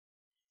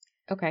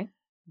 Okay.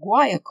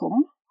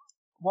 Guaiacum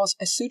was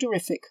a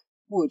sudorific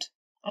wood.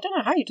 I don't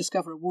know how you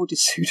discover a wood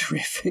is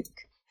sudorific,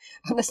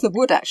 unless the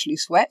wood actually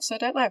sweats. I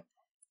don't know.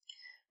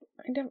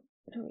 I don't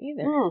know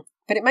either.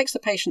 But it makes the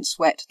patient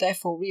sweat,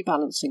 therefore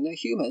rebalancing their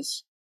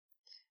humours.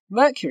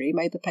 Mercury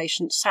made the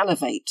patient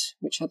salivate,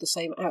 which had the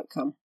same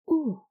outcome.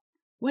 Ooh,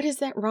 what is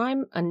that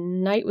rhyme? A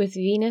night with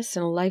Venus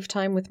and a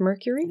lifetime with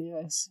Mercury?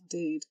 Yes,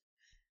 indeed.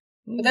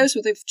 But those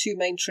were the 2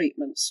 main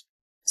treatments.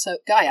 So,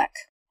 Gaiac.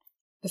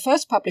 The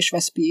first published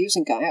recipe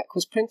using Gaiac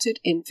was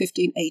printed in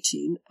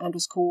 1518 and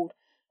was called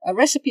A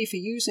Recipe for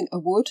Using a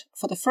Wood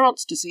for the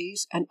France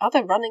Disease and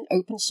Other Running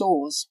Open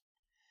Sores.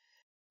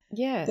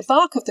 Yes. The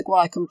bark of the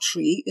guaiacum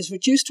tree is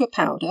reduced to a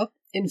powder,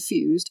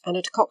 infused, and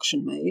a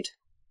decoction made.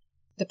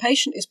 The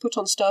patient is put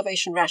on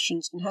starvation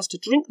rations and has to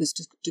drink this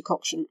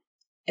decoction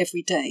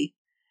every day,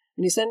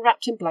 and is then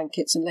wrapped in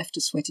blankets and left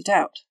to sweat it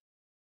out.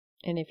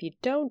 And if you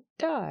don't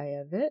die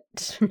of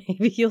it,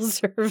 maybe you'll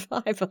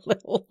survive a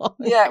little longer.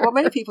 Yeah, well,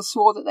 many people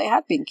swore that they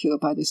had been cured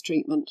by this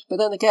treatment, but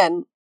then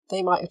again,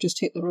 they might have just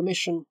hit the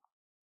remission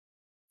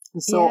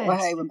and thought, well,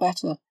 hey, we're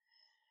better.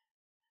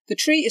 The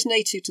tree is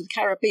native to the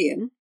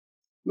Caribbean,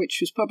 which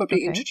was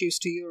probably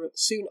introduced to Europe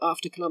soon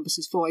after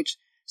Columbus's voyage,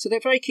 so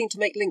they're very keen to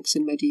make links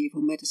in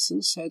medieval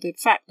medicine, so the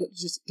fact that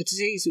the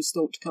disease was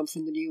thought to come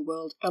from the New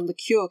World and the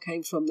cure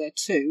came from there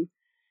too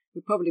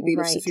would probably be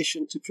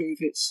sufficient to prove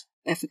its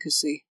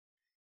efficacy.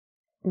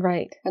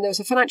 Right. And there was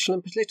a financial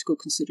and political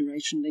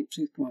consideration linked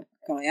to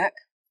Gaiac,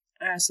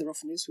 as there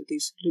often is with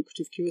these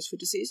lucrative cures for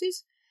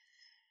diseases.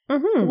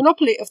 Mm-hmm. The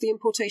monopoly of the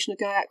importation of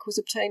Gaiac was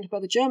obtained by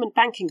the German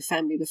banking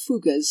family, the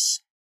Fuggers.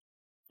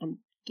 I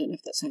don't know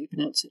if that's how you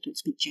pronounce it, I don't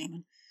speak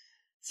German.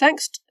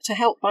 Thanks to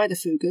help by the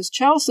Fuggers,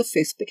 Charles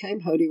V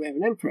became Holy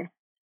Roman Emperor.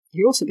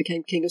 He also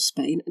became King of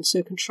Spain and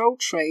so controlled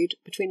trade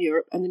between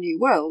Europe and the New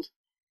World.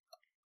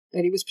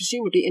 And he was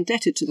presumably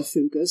indebted to the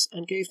Fuggers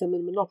and gave them a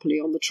monopoly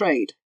on the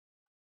trade.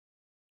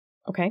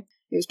 Okay.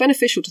 It was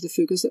beneficial to the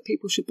Fuggers that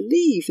people should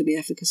believe in the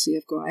efficacy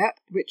of Gaiac,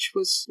 which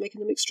was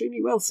making them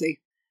extremely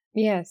wealthy.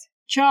 Yes.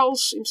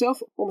 Charles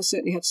himself almost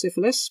certainly had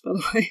syphilis, by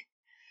the way.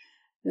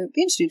 It'd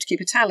be interesting to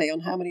keep a tally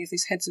on how many of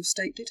these heads of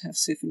state did have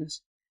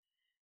syphilis.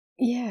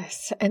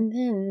 Yes, and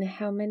then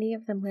how many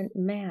of them went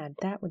mad?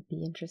 That would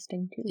be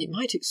interesting too. It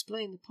might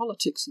explain the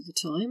politics of the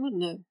time,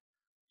 wouldn't it?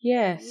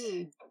 Yes.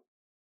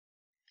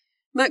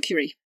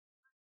 Mercury.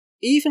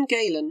 Even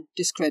Galen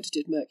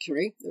discredited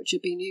mercury, which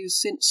had been used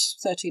since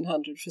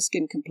 1300 for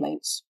skin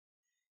complaints.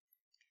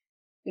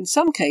 In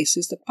some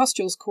cases, the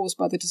pustules caused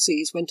by the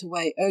disease went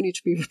away only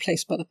to be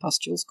replaced by the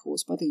pustules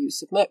caused by the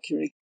use of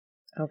mercury.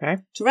 Okay.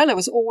 Torello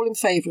was all in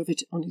favour of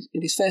it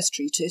in his first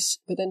treatise,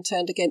 but then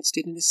turned against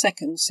it in his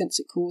second, since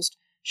it caused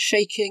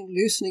shaking,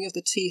 loosening of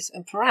the teeth,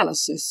 and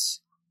paralysis.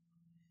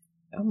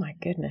 Oh my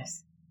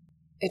goodness.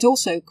 It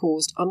also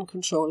caused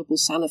uncontrollable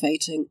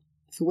salivating,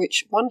 for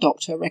which one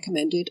doctor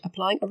recommended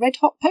applying a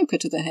red-hot poker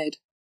to the head.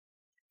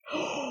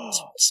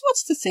 So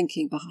what's the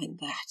thinking behind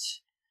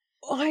that?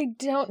 I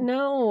don't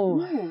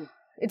know.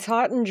 It's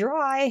hot and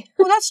dry.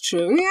 Well, that's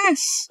true,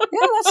 yes.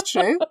 Yeah, that's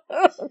true.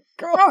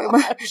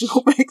 It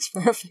all makes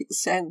perfect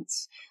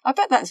sense. I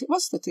bet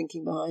what's the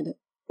thinking behind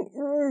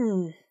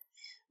it.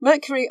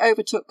 Mercury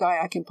overtook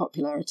Gaiac in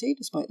popularity,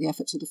 despite the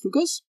efforts of the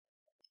Fuggers.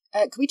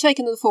 It could be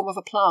taken in the form of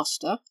a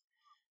plaster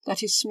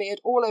that is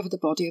smeared all over the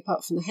body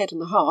apart from the head and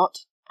the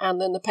heart,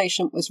 and then the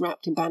patient was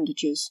wrapped in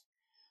bandages.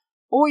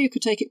 Or you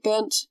could take it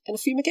burnt in a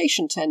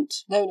fumigation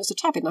tent, known as a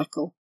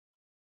tabernacle.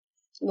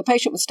 And the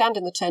patient would stand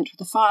in the tent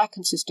with a fire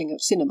consisting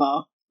of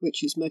cinnabar,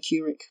 which is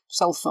mercuric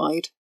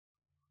sulfide.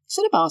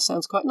 Cinnabar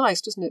sounds quite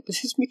nice, doesn't it? But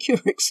it's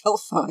mercuric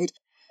sulfide.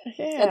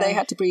 Yeah. And they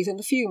had to breathe in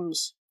the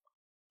fumes.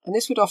 And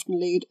this would often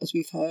lead, as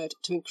we've heard,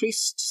 to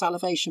increased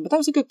salivation. But that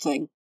was a good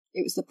thing.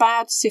 It was the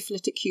bad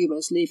syphilitic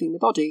humours leaving the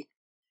body.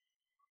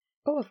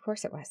 Oh, of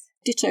course it was.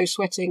 Ditto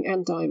sweating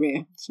and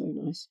diarrhoea. So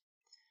nice.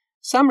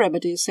 Some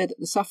remedies said that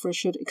the sufferer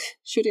should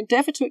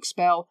endeavour to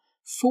expel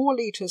 4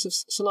 litres of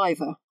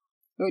saliva.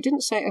 Though it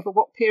didn't say over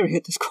what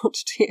period this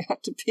quantity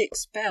had to be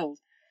expelled.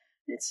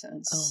 It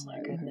sounds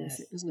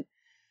horrific, doesn't it?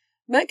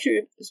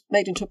 Mercury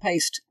made into a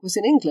paste was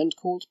in England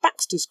called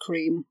Baxter's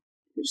cream,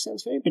 which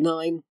sounds very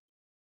benign.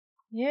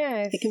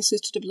 Yes. It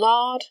consisted of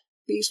lard,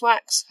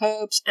 beeswax,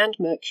 herbs, and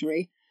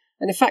mercury,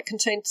 and in fact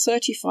contained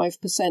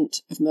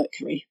 35% of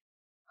mercury.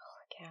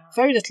 Holy cow.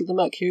 Very little of the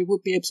mercury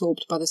would be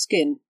absorbed by the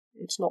skin.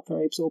 It's not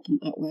very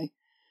absorbent that way.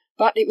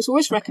 But it was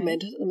always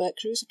recommended that the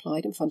mercury was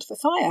applied in front of a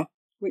fire,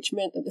 which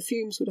meant that the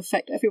fumes would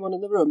affect everyone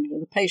in the room,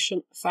 the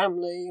patient, the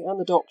family, and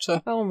the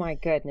doctor. Oh my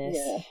goodness.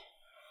 Yeah.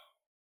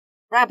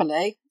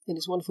 Rabelais, in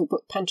his wonderful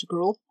book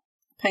Pantagruel,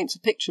 paints a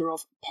picture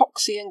of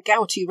poxy and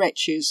gouty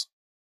wretches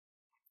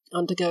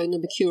undergoing the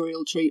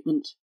mercurial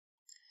treatment.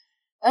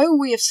 Oh,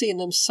 we have seen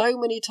them so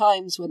many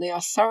times when they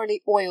are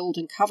thoroughly oiled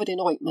and covered in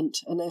ointment,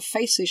 and their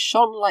faces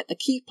shone like the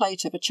key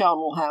plate of a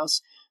charnel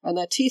house, and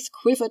their teeth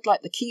quivered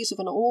like the keys of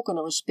an organ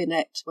or a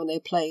spinet when they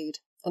played,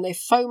 and they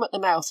foam at the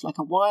mouth like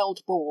a wild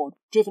boar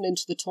driven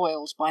into the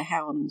toils by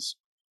hounds.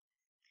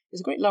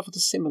 He's a great love of the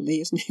simile,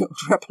 isn't he, old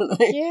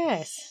Rabelais?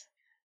 Yes.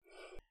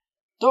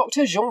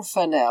 Dr. Jean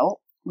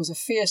Fernel was a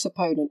fierce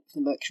opponent of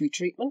the mercury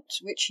treatment,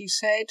 which he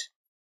said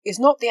is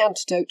not the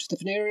antidote to the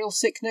venereal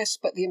sickness,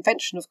 but the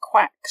invention of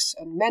quacks,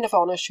 and men of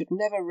honour should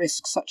never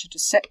risk such a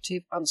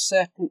deceptive,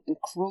 uncertain, and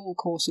cruel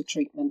course of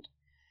treatment.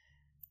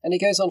 And he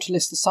goes on to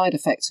list the side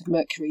effects of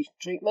mercury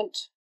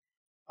treatment: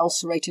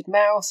 ulcerated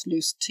mouth,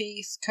 loose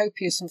teeth,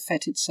 copious and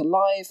fetid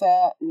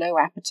saliva, no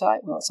appetite.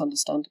 Well, that's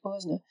understandable,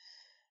 isn't it?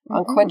 Mm-hmm.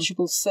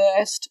 Unquenchable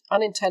thirst,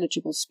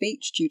 unintelligible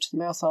speech due to the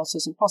mouth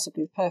ulcers and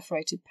possibly a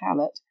perforated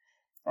palate,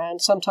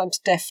 and sometimes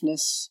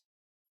deafness.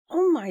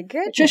 Oh my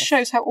goodness. It just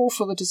shows how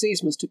awful the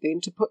disease must have been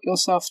to put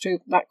yourself through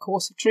that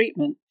course of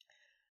treatment.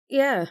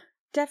 Yeah,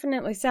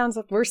 definitely sounds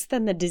worse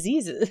than the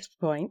disease at this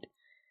point.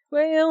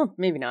 Well,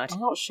 maybe not. I'm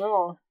not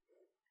sure.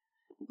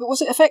 But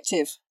was it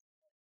effective?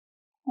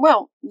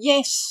 Well,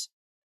 yes,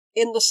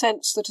 in the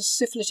sense that a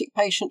syphilitic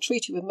patient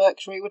treated with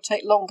mercury would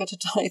take longer to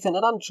die than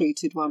an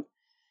untreated one.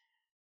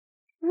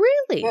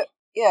 Really? But,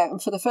 yeah,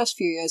 and for the first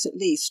few years at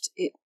least,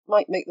 it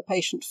might make the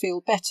patient feel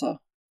better.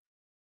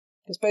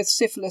 Because both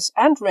syphilis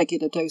and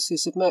regular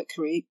doses of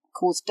mercury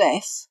cause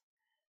death,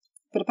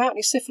 but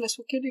apparently syphilis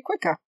will kill you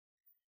quicker.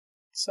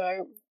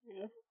 So,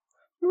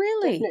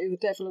 really? Definitely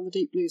the devil in the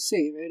deep blue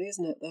sea, really,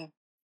 isn't it, though?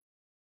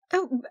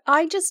 Oh,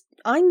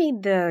 I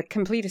made the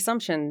complete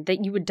assumption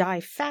that you would die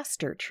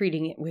faster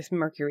treating it with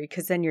mercury,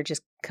 because then you're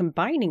just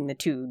combining the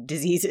two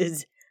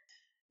diseases.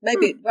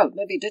 Maybe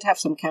it did have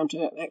some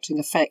counteracting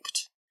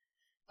effect.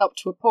 up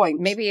to a point.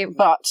 Maybe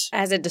but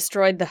as it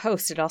destroyed the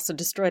host, it also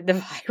destroyed the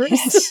virus.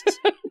 Yes.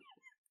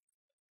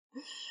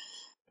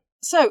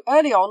 So,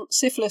 early on,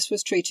 syphilis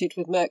was treated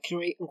with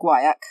mercury and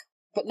guaiac,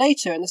 but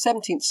later in the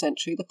 17th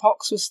century, the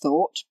pox was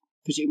thought,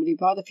 presumably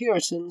by the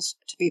Puritans,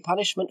 to be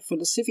punishment for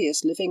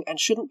lascivious living and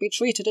shouldn't be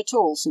treated at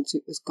all since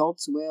it was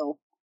God's will.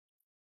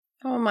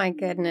 Oh my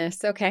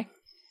goodness, okay.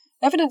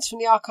 Evidence from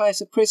the archives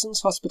of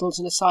prisons, hospitals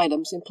and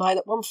asylums imply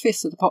that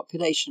 1/5 of the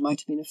population might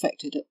have been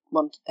affected at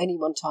any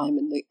one time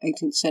in the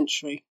 18th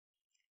century.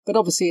 But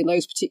obviously in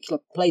those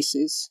particular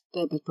places,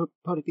 there would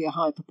probably be a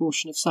high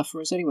proportion of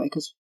sufferers anyway,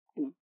 because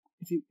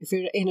if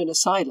you're in an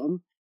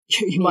asylum,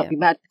 you might be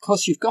mad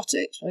because you've got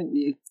it, don't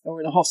you? Or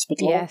in a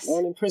hospital,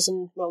 or in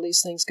prison. Well,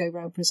 these things go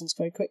round prisons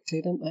very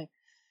quickly, don't they?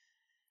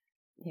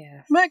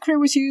 Yeah. Mercury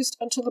was used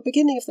until the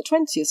beginning of the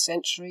 20th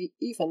century,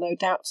 even though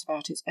doubts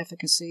about its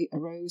efficacy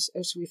arose,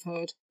 as we've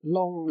heard,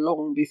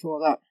 long before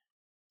that.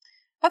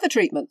 Other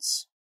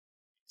treatments.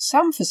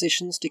 Some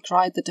physicians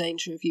decried the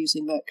danger of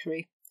using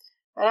mercury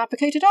and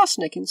advocated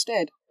arsenic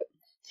instead.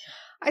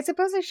 I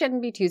suppose I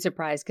shouldn't be too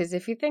surprised, because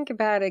if you think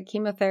about it,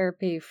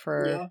 chemotherapy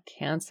for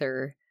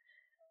cancer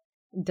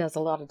does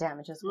a lot of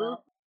damage as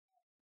well.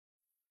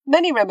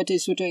 Many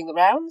remedies were doing the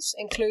rounds,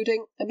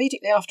 including,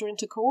 immediately after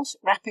intercourse,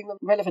 wrapping the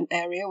relevant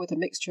area with a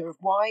mixture of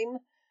wine,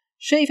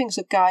 shavings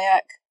of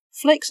guaiac,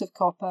 flakes of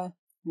copper,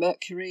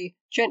 mercury,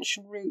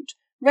 gentian root,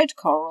 red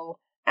coral,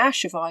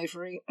 ash of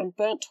ivory, and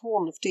burnt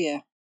horn of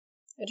deer.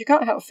 And you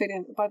can't help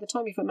feeling that by the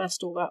time you've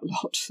amassed all that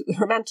lot, the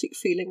romantic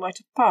feeling might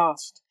have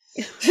passed.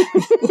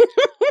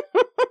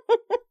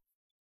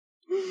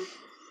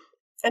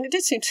 And it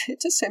does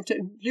seem to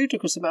a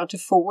ludicrous amount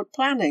of forward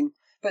planning.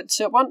 But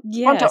one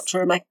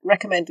doctor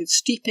recommended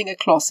steeping a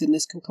cloth in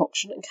this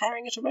concoction and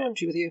carrying it around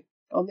with you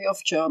on the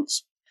off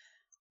chance.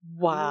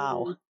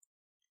 Wow.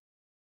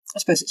 I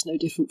suppose it's no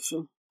different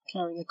from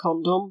carrying a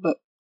condom, but...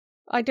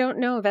 I don't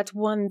know, that's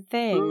one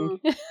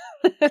thing.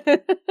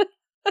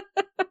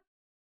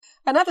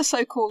 Another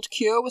so-called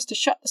cure was to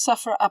shut the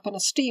sufferer up in a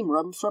steam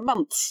room for a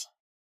month.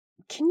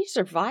 Can you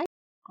survive?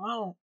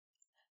 Well,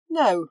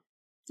 no,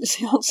 is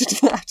the answer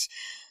to that.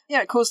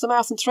 Yeah, it caused the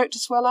mouth and throat to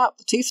swell up,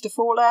 the teeth to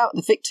fall out,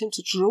 the victim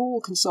to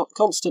drool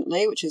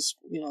constantly, which is,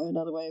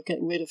 another way of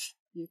getting rid of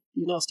your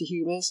nasty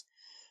humours.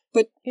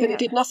 But it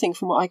did nothing,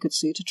 from what I could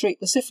see, to treat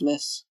the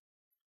syphilis.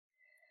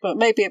 But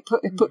maybe it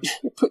put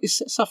your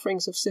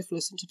sufferings of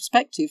syphilis into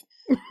perspective.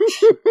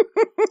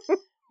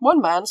 One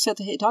man said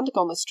that he'd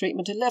undergone this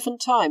treatment 11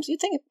 times.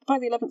 You'd think by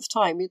the 11th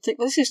time, you'd think,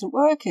 well, this isn't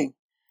working.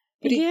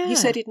 But he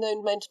said he'd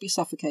known men to be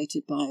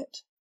suffocated by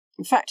it.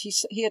 In fact,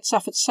 he had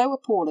suffered so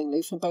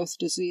appallingly from both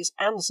the disease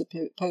and the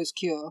supposed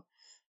cure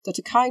that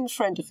a kind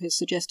friend of his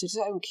suggested his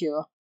own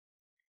cure: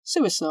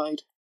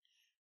 suicide.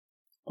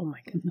 Oh my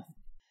goodness.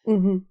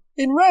 Mm-hmm.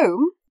 In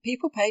Rome,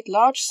 people paid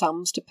large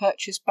sums to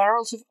purchase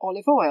barrels of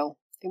olive oil,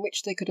 in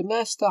which they could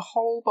immerse their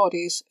whole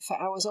bodies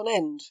for hours on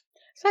end.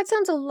 So that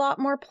sounds a lot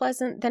more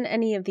pleasant than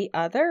any of the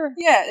other.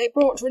 Yeah, it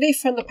brought relief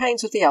from the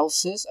pains of the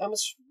ulcers and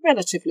was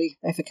relatively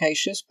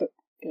efficacious, but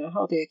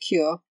hardly a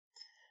cure.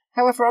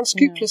 However,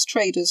 unscrupulous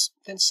traders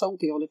then sold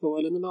the olive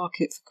oil in the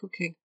market for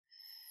cooking.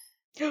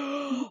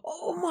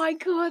 Oh my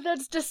god,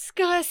 that's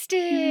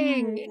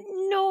disgusting!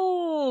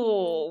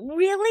 No!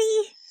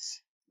 Really?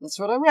 That's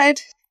what I read.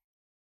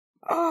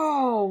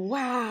 Oh,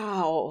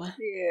 wow.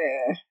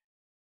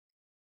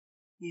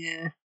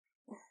 Yeah.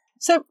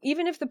 So,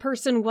 even if the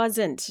person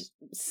wasn't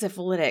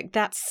syphilitic,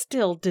 that's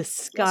still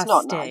disgusting. It's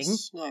not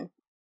nice, no.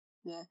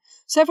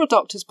 Several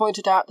doctors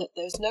pointed out that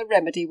there's no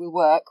remedy will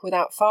work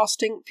without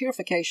fasting,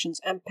 purifications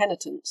and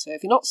penitence. So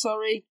if you're not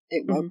sorry,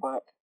 it won't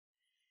work.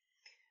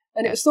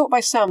 And it was thought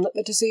by some that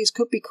the disease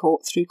could be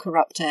caught through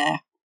corrupt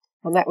air.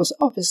 And that was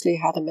obviously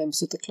how the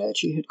members of the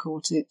clergy had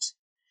caught it.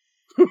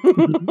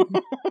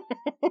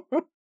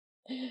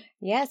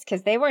 Yes,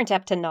 because they weren't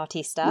up to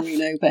naughty stuff. We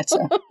know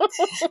better.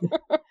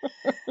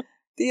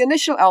 The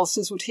initial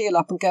ulcers would heal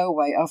up and go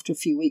away after a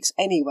few weeks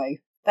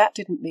anyway. That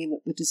didn't mean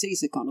that the disease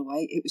had gone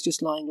away. It was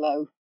just lying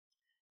low,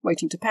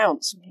 waiting to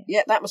pounce.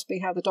 Yet that must be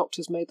how the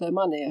doctors made their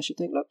money, I should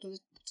think. Look,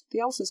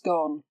 the ulcer's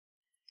gone.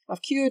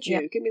 I've cured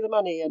you. Give me the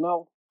money and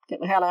I'll get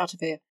the hell out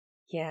of here.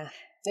 Yeah.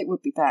 It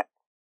would be back.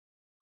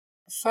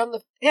 I found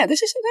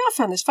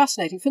this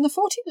fascinating. From the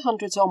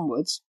 1400s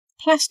onwards,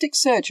 plastic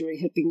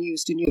surgery had been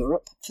used in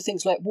Europe for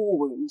things like war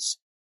wounds.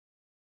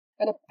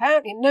 And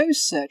apparently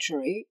nose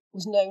surgery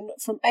was known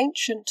from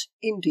ancient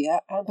India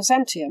and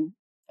Byzantium.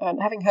 And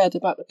having heard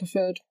about the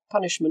preferred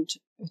punishment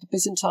of the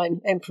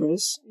Byzantine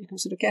emperors, you can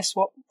sort of guess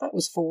what that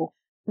was for.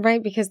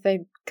 Right, because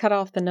they cut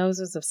off the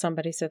noses of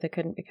somebody so they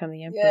couldn't become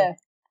the emperor. Yeah.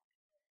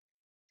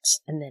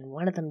 And then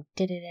one of them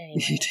did it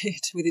anyway. He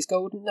did, with his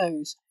golden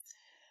nose.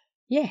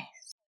 Yes.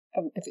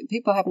 If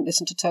people haven't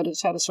listened to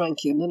Tellus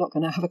Rankium, they're not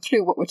going to have a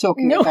clue what we're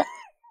talking about.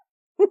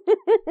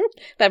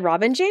 But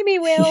Rob and Jamie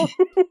will.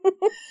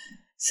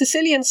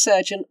 Sicilian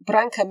surgeon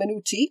Branca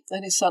Minuti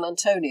and his son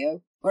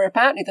Antonio were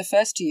apparently the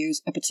first to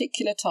use a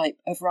particular type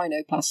of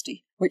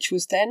rhinoplasty, which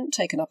was then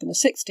taken up in the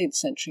 16th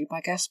century by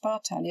Gaspar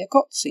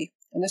Tagliacozzi,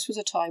 and this was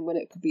a time when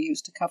it could be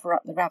used to cover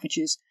up the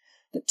ravages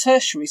that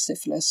tertiary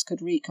syphilis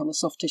could wreak on the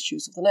soft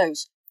tissues of the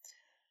nose.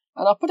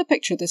 And I'll put a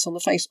picture of this on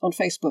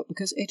Facebook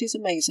because it is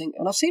amazing.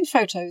 And I've seen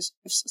photos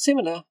of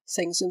similar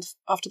things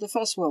after the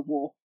First World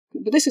War.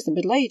 But this is the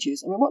Middle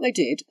Ages. I mean, what they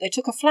did, they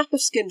took a flap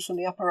of skin from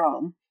the upper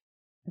arm.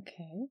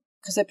 Okay.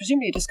 Because they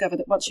presumably discovered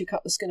that once you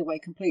cut the skin away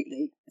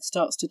completely, it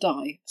starts to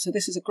die. So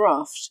this is a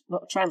graft,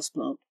 not a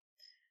transplant.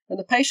 And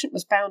the patient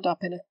was bound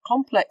up in a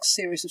complex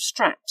series of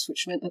straps,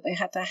 which meant that they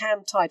had their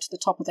hand tied to the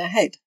top of their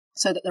head,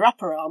 so that their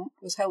upper arm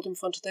was held in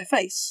front of their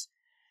face.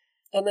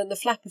 And then the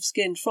flap of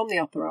skin from the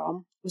upper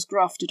arm was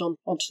grafted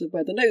onto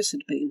where the nose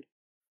had been.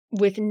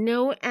 With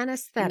no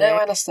anesthetic. No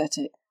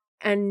anesthetic.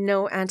 And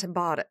no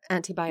antibiotics.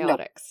 No.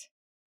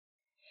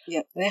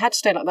 Yeah, they had to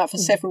stay like that for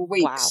several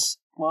weeks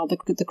while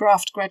the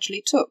graft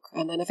gradually took,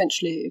 and then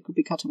eventually it could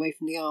be cut away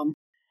from the arm.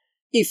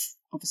 If,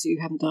 obviously, you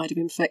haven't died of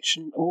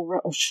infection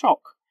or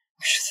shock,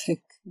 I should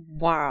think.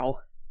 Wow.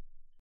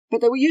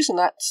 But they were using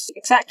that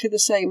exactly the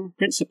same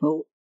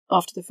principle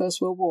after the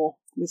First World War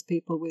with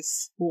people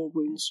with war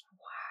wounds.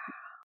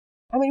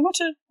 I mean, what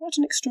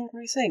an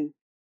extraordinary thing.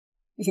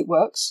 If it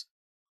works.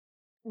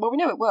 Well, we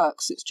know it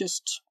works, it's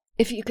just...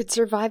 If you could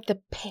survive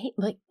the pain,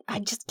 I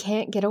just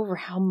can't get over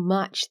how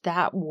much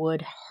that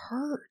would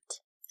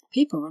hurt.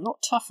 People were a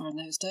lot tougher in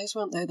those days,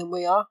 weren't they, than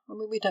we are? I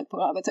mean, we don't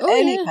put up with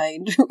any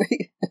pain, do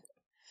we?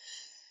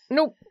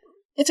 Nope.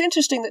 It's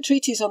interesting that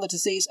treaties on the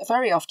disease are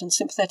very often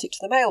sympathetic to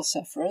the male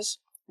sufferers,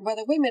 where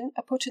the women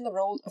are put in the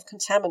role of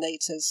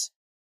contaminators.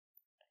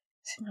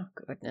 Oh,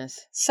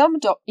 goodness.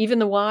 Even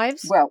the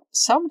wives? Well,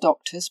 some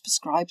doctors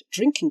prescribed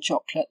drinking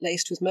chocolate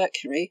laced with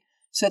mercury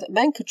so that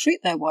men could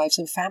treat their wives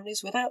and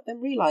families without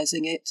them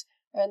realising it,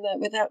 and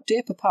without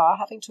dear Papa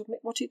having to admit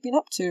what he'd been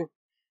up to.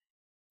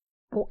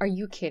 Oh, are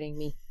you kidding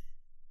me?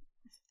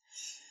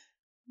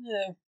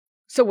 No.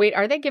 So wait,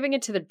 are they giving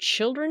it to the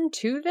children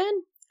too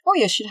then? Oh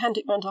yes, you'd hand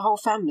it round to the whole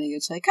family.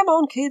 You'd say, "Come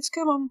on, kids,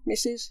 come on,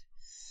 missus.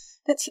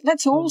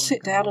 Let's all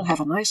sit down and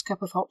have a nice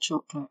cup of hot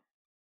chocolate."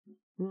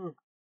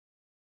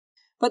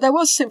 But there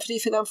was sympathy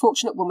for the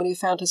unfortunate woman who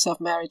found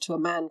herself married to a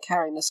man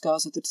carrying the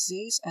scars of the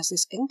disease, as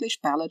this English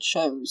ballad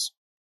shows.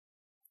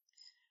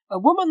 A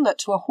woman that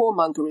to a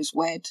whoremonger is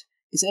wed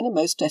is in a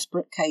most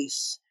desperate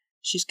case.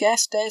 She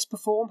scarce dares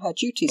perform her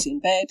duties in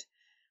bed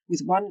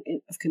with one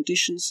of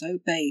conditions so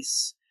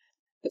base.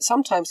 But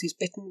sometimes he's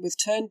bitten with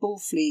Turnbull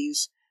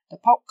fleas, the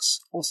pox,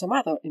 or some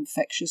other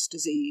infectious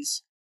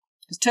disease.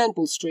 Because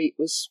Turnbull Street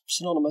was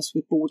synonymous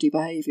with bawdy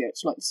behaviour.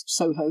 It's like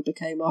Soho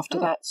became after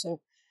that,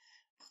 so...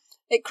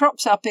 It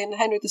crops up in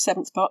Henry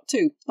VII Part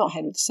 2. Not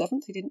Henry VII,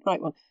 he didn't write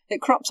one.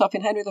 It crops up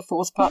in Henry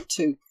IV Part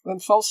 2, when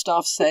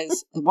Falstaff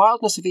says the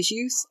wildness of his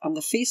youth and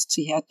the feasts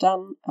he had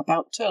done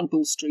about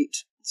Turnbull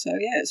Street. So,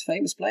 yeah, it's a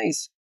famous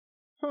place.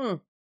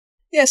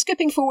 Yeah,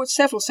 skipping forward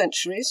several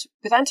centuries,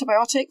 with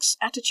antibiotics,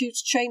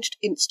 attitudes changed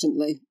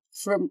instantly,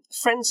 from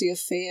frenzy of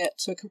fear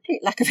to a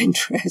complete lack of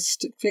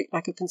interest, a complete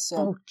lack of concern.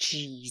 Oh,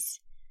 jeez.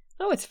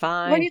 Oh, it's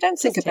fine. Well, you don't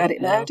think about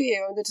it now, do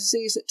you? And the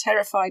disease that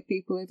terrified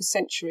people over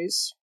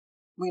centuries...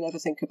 We never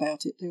think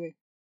about it, do we?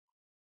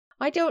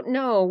 I don't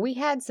know. We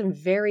had some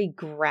very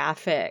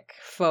graphic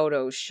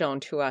photos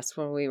shown to us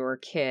when we were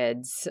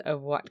kids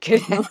of what could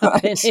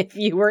happen if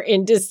you were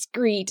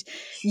indiscreet.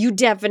 You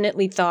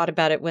definitely thought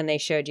about it when they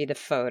showed you the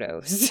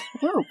photos.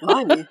 Oh,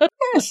 blimey.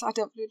 Yes,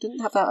 we didn't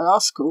have that at our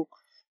school.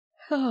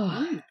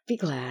 Oh, be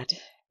glad.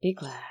 Be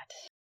glad.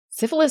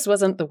 Syphilis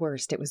wasn't the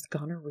worst. It was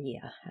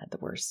gonorrhea had the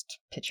worst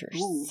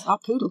pictures. Ooh, our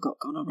poodle got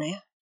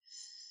gonorrhea.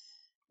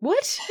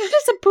 What? How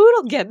does a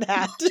poodle get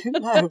that?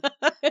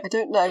 I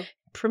don't know.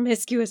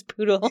 Promiscuous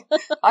poodle.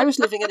 I was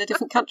living in a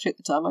different country at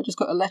the time. I just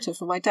got a letter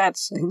from my dad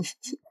saying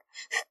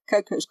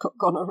Coco's got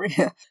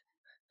gonorrhea.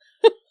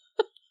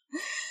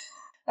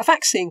 A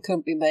vaccine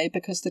couldn't be made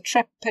because the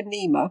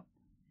treponema,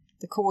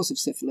 the cause of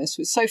syphilis,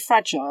 was so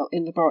fragile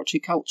in laboratory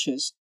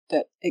cultures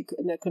that you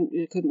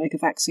couldn't make a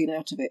vaccine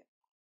out of it.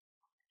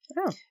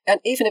 Oh. And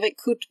even if it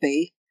could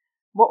be,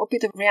 what would be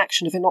the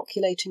reaction of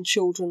inoculating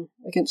children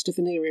against a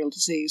venereal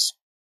disease?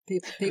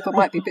 People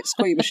might be a bit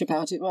squeamish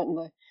about it, mightn't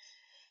they?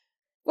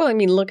 Well, I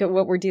mean, look at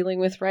what we're dealing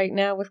with right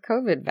now with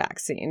COVID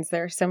vaccines.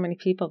 There are so many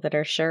people that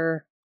are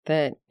sure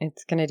that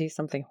it's going to do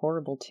something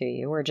horrible to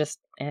you, or just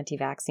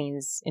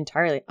anti-vaccines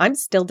entirely. I'm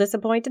still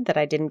disappointed that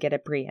I didn't get a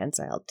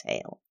prehensile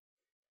tail.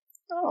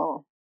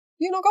 Oh,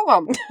 you not got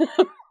one?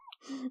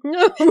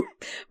 No,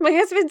 my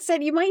husband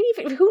said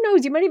who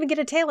knows, you might even get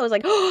a tail. I was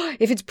like, oh,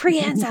 if it's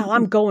prehensile,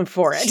 I'm going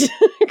for it,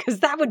 because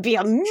that would be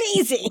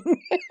amazing.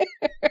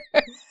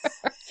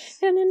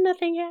 And then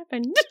nothing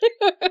happened.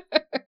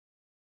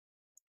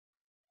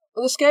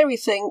 Well, the scary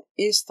thing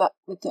is that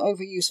with the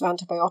overuse of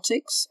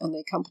antibiotics and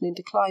the accompanying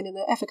decline in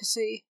their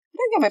efficacy, I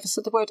don't think I've ever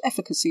said the word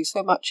efficacy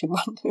so much in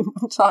one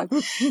time,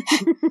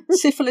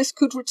 syphilis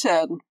could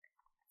return.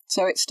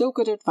 So it's still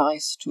good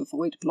advice to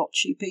avoid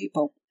blotchy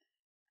people.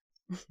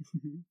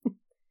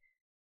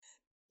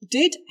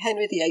 Did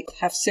Henry VIII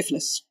have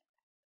syphilis?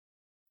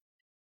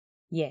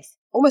 Yes.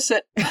 Almost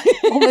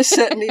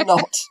certainly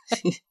not.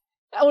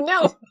 Oh,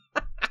 no.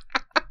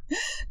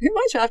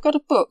 I've got a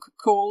book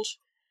called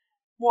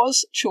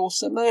Was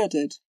Chaucer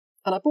Murdered?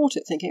 And I bought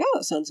it thinking, oh,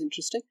 that sounds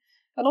interesting.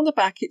 And on the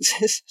back it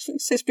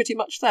says pretty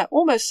much that.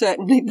 Almost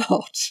certainly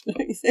not.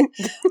 You think,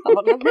 I'm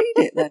not going to read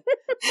it then.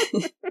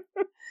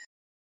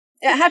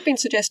 It had been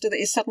suggested that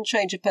his sudden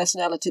change of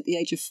personality at the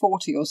age of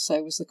 40 or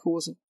so was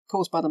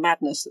caused by the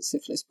madness that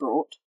syphilis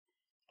brought.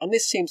 And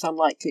this seems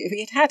unlikely. If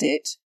he had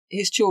it,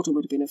 his children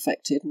would have been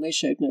affected, and they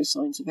showed no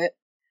signs of it.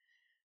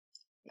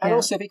 And Yeah.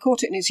 also, if he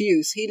caught it in his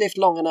youth, he lived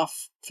long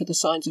enough for the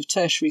signs of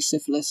tertiary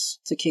syphilis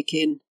to kick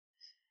in.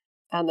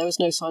 And there was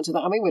no signs of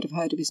that. I mean, we'd have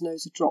heard if his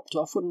nose had dropped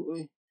off, wouldn't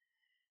we?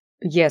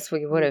 Yes,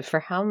 we would have.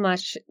 For how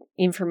much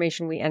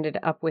information we ended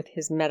up with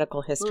his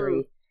medical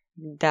history,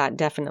 that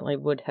definitely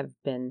would have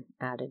been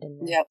added in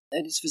there. Yeah,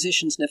 and his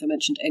physicians never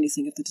mentioned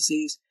anything of the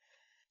disease.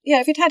 Yeah,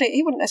 if he'd had it,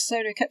 he wouldn't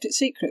necessarily have kept it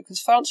secret, because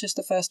Francis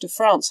I of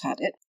France had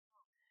it,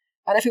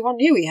 and everyone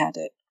knew he had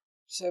it.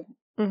 So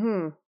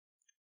it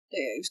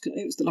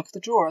was the luck of the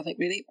draw, I think,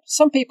 really.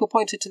 Some people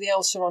pointed to the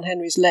ulcer on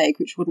Henry's leg,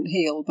 which wouldn't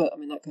heal, but, I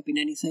mean, that could have been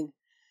anything.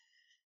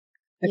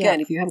 Again,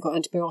 if you haven't got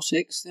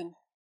antibiotics, then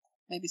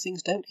maybe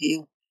things don't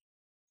heal.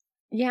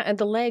 Yeah, and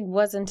the leg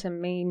wasn't a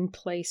main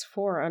place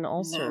for an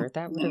ulcer. No,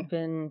 That would have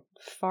been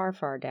far,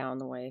 far down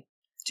the way.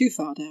 Too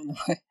far down the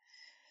way.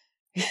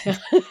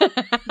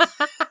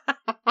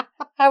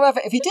 However,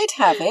 if he did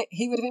have it,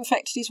 he would have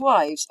infected his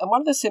wives, and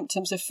one of the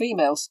symptoms of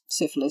female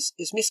syphilis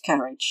is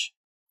miscarriage.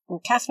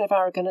 And Catherine of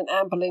Aragon and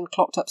Anne Boleyn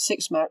clocked up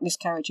 6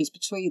 miscarriages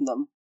between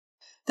them.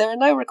 There are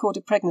no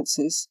recorded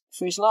pregnancies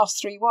for his last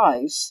 3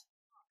 wives.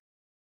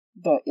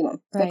 But,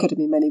 there could have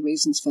been many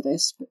reasons for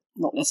this, but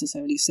not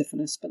necessarily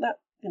syphilis. But that,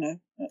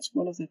 that's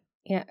one of the...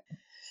 Yeah.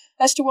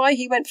 As to why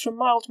he went from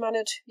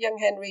mild-mannered young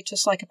Henry to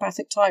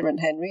psychopathic tyrant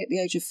Henry at the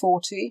age of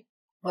 40,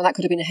 well, that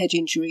could have been a head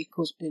injury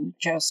caused in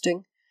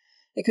jousting.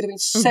 It could have been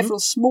several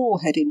small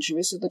head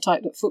injuries of the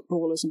type that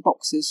footballers and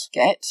boxers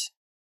get.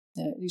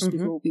 It used to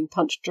be all being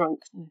punched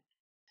drunk.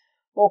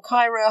 Or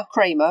Kyra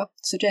Kramer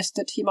suggests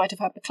that he might have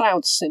had the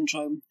Clouds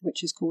syndrome,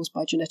 which is caused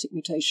by genetic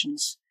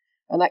mutations.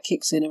 And that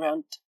kicks in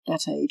around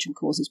that age and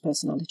causes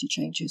personality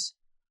changes.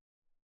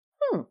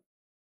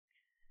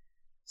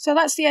 So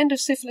that's the end of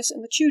syphilis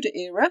in the Tudor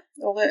era,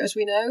 although, as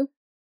we know,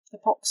 the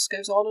pox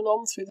goes on and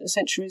on through the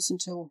centuries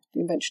until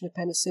the invention of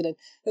penicillin.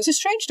 There was a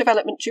strange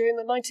development during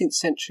the 19th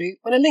century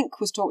when a link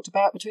was talked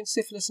about between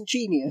syphilis and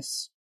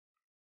genius.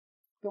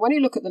 But when you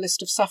look at the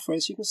list of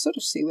sufferers, you can sort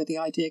of see where the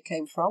idea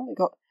came from. We've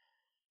got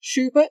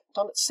Schubert,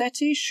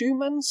 Donizetti,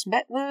 Schumann,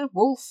 Smetana,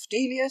 Wolfe,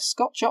 Delia,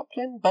 Scott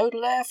Joplin,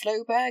 Baudelaire,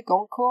 Flaubert,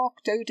 Goncourt,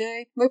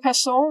 Daudet,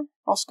 Maupassant,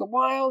 Oscar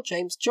Wilde,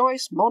 James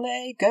Joyce,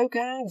 Monet,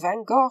 Gauguin,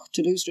 Van Gogh,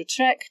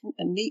 Toulouse-Lautrec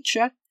and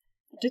Nietzsche.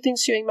 Did the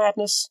ensuing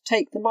madness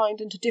take the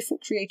mind into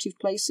different creative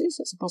places?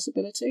 That's a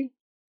possibility.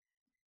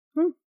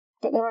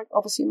 But there are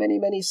obviously many,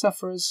 many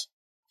sufferers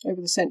over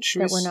the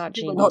centuries that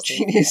who were not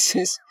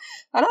geniuses.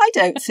 And I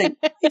don't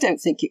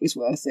think it was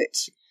worth it.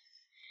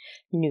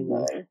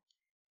 No.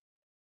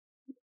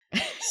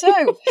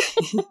 So,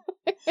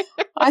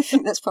 I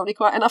think that's probably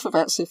quite enough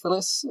about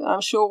syphilis.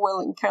 I'm sure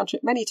we'll encounter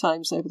it many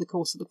times over the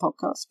course of the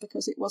podcast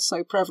because it was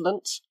so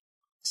prevalent.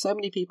 So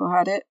many people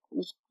had it.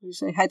 We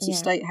say heads of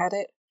state had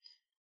it.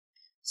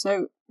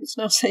 So it's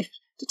now safe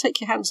to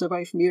take your hands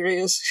away from your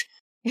ears.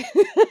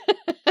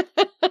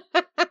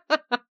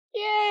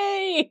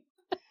 Yay!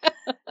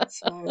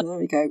 So there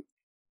we go.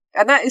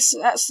 And that's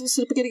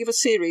the beginning of a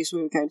series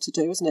we were going to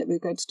do, isn't it? We were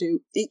going to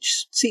do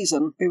each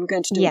season. We were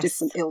going to do a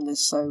different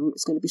illness. So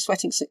it's going to be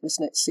sweating sickness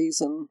next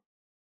season.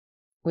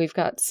 We've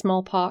got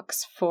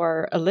smallpox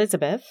for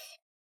Elizabeth.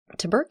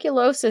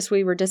 Tuberculosis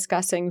we were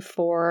discussing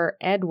for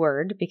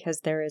Edward because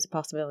there is a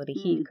possibility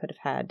he could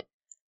have had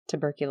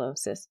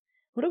tuberculosis.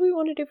 What do we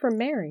want to do for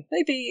Mary?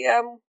 Maybe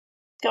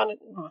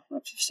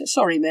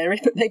sorry, Mary,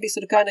 but maybe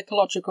sort of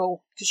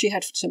gynecological, because she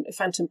had some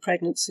phantom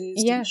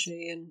pregnancies, didn't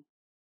she? And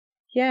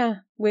yeah,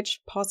 which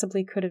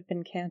possibly could have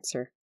been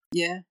cancer.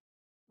 Yeah.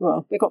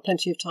 Well, we've got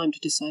plenty of time to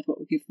decide what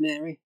we'll give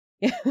Mary.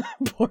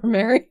 Poor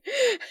Mary.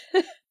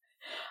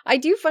 I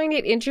do find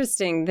it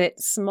interesting that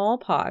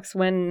smallpox,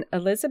 when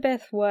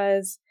Elizabeth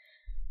was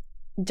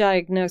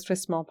diagnosed with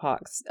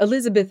smallpox,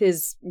 Elizabeth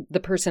is the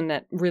person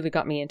that really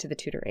got me into the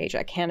Tudor age.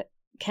 I can't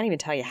even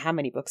tell you how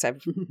many books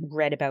I've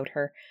read about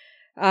her.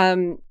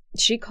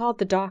 She called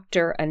the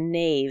doctor a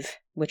knave,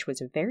 which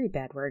was a very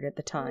bad word at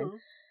the time.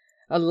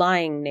 A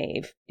lying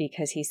knave,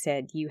 because he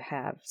said, you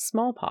have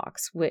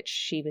smallpox, which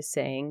she was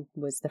saying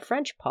was the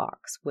French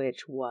pox,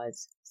 which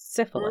was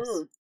syphilis.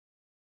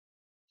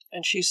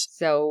 And she's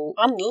so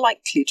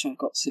unlikely to have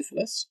got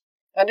syphilis.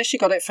 Unless she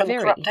got it from the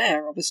corrupt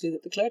air, obviously,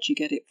 that the clergy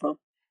get it from.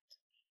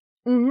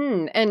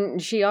 And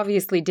she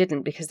obviously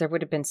didn't, because there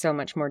would have been so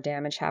much more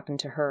damage happened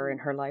to her in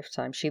her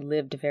lifetime. She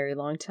lived a very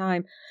long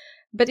time.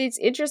 But it's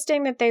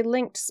interesting that they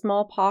linked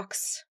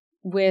smallpox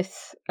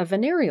with a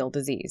venereal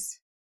disease.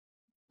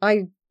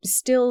 I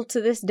still,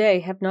 to this day,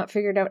 have not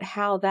figured out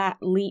how that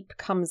leap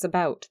comes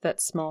about, that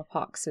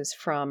smallpox is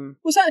from...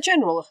 Was that a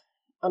general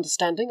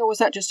understanding, or was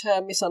that just her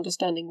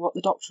misunderstanding what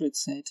the doctor had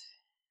said?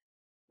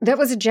 That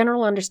was a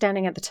general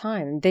understanding at the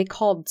time. They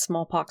called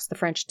smallpox the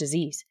French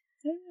disease.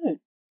 Oh.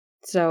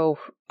 So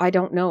I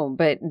don't know,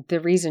 but the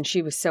reason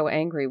she was so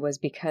angry was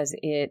because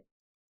it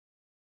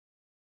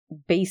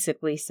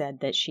basically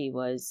said that she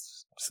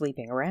was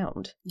sleeping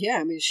around. Yeah,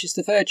 I mean, she's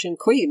the Virgin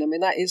Queen. I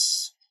mean,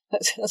 that's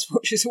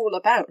what she's all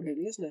about,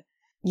 really, isn't it?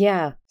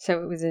 Yeah,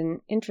 so it was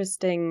an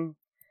interesting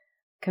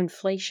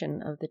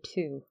conflation of the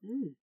two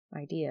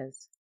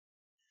ideas.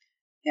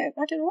 Yeah,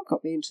 I don't know what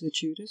got me into the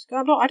Tudors.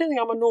 I don't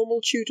think I'm a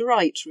normal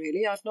Tudorite,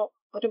 really. I've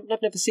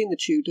never seen the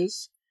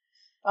Tudors.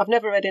 I've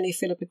never read any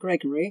Philippa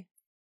Gregory.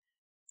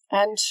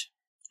 And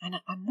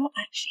I'm not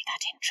actually that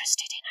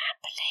interested in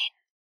Anne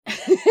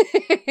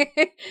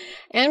Boleyn.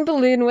 Anne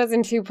Boleyn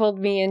wasn't who pulled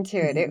me into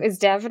it. It was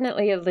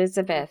definitely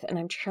Elizabeth. And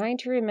I'm trying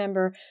to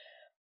remember,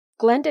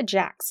 Glenda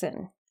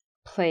Jackson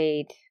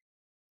played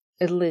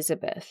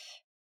Elizabeth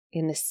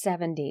in the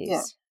 70s.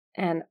 Yeah.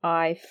 And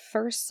I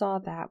first saw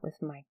that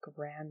with my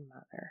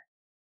grandmother.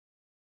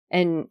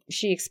 And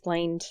she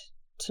explained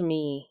to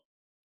me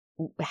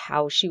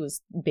how she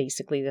was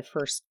basically the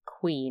first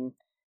queen.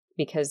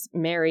 Because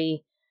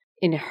Mary,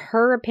 in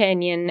her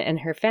opinion and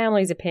her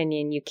family's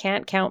opinion, you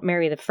can't count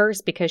Mary the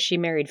First because she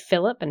married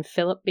Philip, and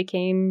Philip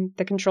became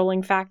the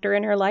controlling factor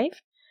in her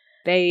life.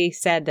 They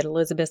said that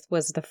Elizabeth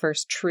was the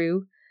first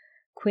true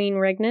queen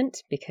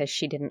regnant because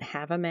she didn't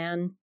have a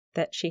man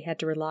that she had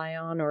to rely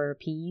on or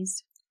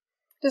appease.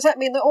 Does that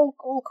mean that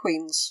all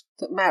queens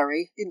that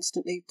marry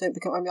instantly don't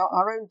become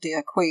our own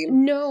dear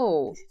queen?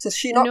 No. Does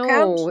she not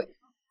count?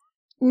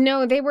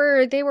 No, they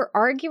were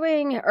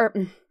arguing, or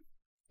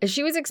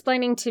she was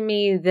explaining to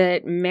me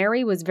that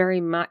Mary was very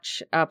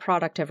much a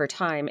product of her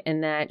time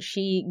and that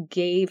she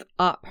gave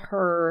up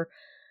her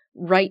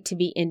right to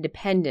be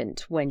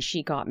independent when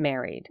she got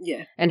married.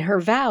 Yeah. And her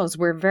vows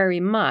were very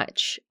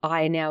much,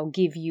 I now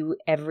give you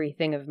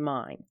everything of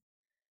mine.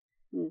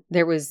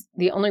 There was,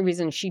 the only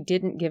reason she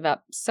didn't give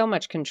up so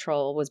much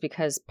control was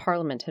because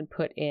Parliament had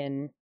put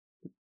in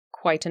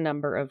quite a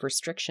number of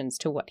restrictions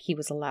to what he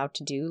was allowed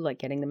to do, like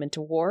getting them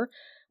into war,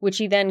 which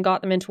he then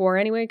got them into war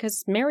anyway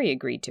because Mary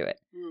agreed to it.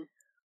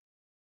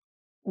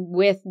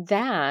 With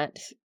that,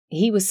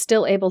 he was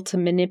still able to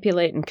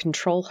manipulate and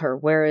control her,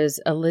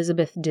 whereas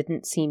Elizabeth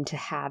didn't seem to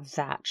have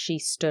that. She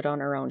stood on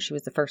her own. She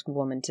was the first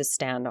woman to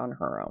stand on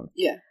her own.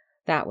 Yeah.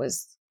 That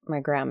was my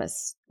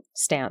grandma's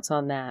stance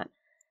on that.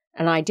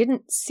 And I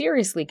didn't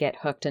seriously get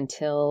hooked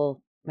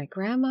until my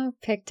grandma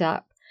picked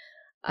up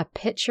a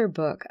picture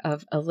book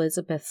of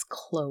Elizabeth's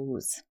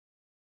clothes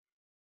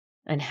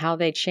and how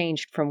they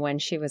changed from when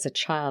she was a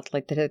child.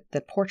 Like the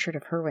portrait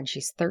of her when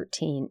she's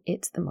 13,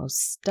 it's the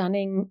most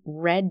stunning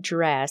red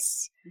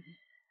dress.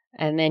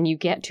 And then you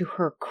get to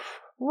her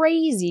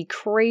crazy,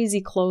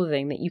 crazy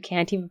clothing that you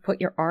can't even put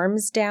your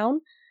arms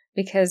down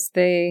because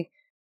it's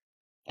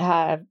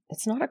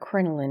not a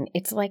crinoline.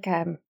 It's like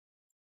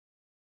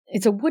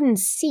it's a wooden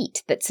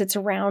seat that sits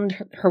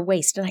around her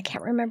waist, and I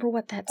can't remember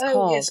what that's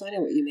called. Oh, yes, I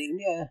know what you mean,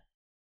 yeah.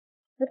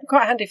 It'd be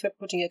quite handy for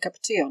putting a cup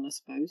of tea on, I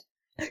suppose.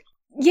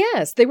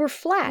 Yes, they were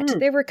flat.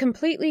 They were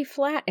completely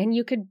flat, and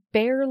you could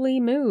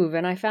barely move,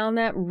 and I found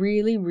that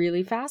really,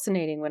 really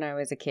fascinating when I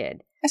was a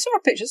kid. I saw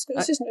a picture,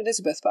 this isn't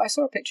Elizabeth, but I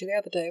saw a picture the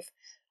other day of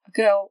a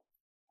girl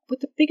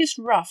with the biggest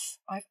ruff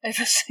I've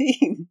ever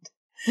seen.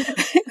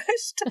 It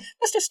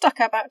must have stuck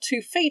about 2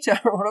 feet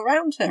all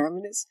around her. I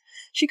mean,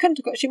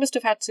 she must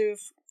have had to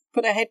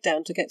put her head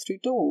down to get through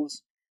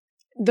doors.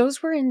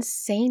 Those were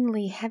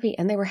insanely heavy,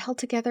 and they were held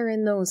together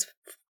in those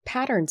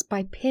patterns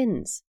by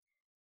pins.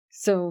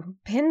 So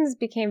pins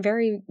became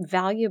very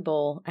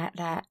valuable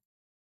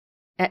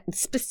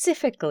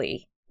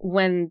specifically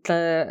when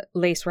the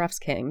lace ruffs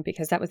came,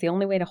 because that was the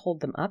only way to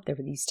hold them up. There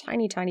were these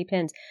tiny, tiny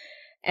pins.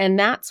 And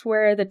that's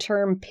where the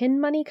term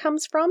pin money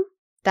comes from.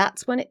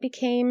 That's when it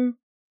became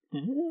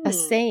a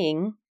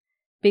saying,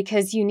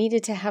 because you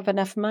needed to have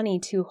enough money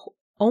to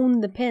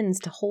own the pins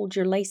to hold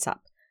your lace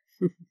up.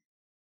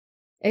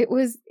 It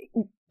was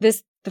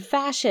the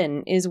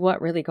fashion is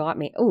what really got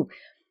me. Oh,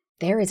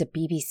 there is a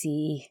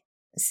BBC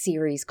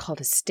series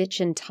called A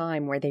Stitch in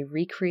Time where they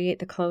recreate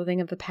the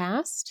clothing of the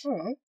past. All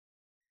right.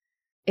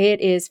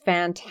 It is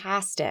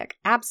fantastic.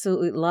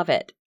 Absolutely love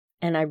it.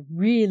 And I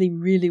really,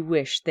 really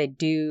wish they'd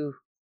do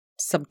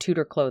some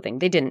Tudor clothing.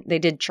 They didn't. They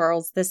did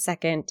Charles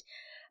II,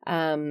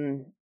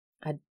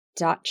 a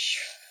Dutch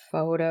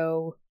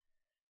photo.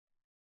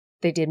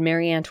 They did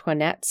Marie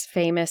Antoinette's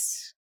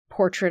famous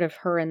portrait of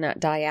her in that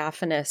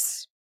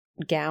diaphanous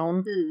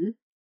gown.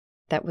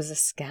 That was a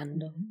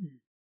scandal.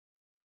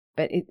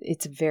 But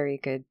it's a very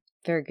good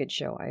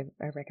show. I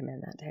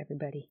recommend that to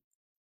everybody.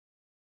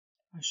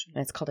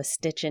 And it's called A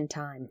Stitch in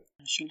Time.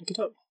 I shall look it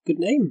up. Good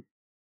name.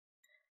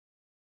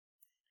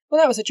 Well,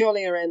 that was a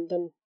jollier end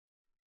than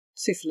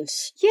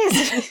syphilis.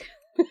 Yes.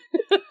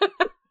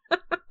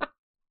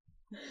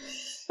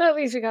 Well, at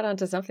least we got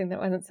onto something that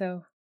wasn't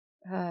so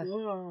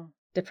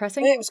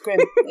depressing. It was grim.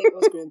 It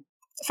was grim.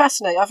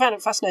 Fascinating. I found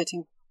it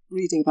fascinating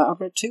reading about it.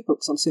 I've read 2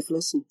 books on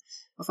syphilis, and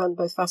I found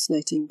them both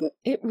fascinating. But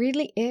it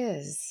really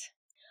is.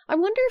 I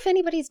wonder if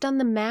anybody's done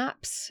the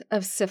maps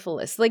of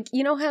syphilis. Like,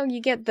 you know how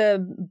you get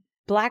the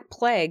Black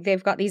Plague?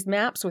 They've got these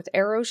maps with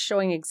arrows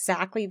showing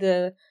exactly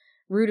the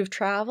route of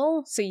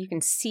travel so you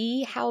can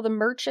see how the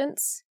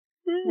merchants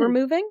were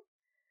moving.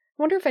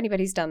 I wonder if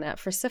anybody's done that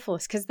for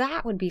syphilis, because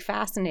that would be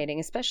fascinating,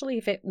 especially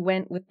if it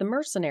went with the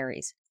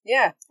mercenaries.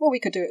 Yeah, well, we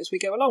could do it as we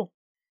go along.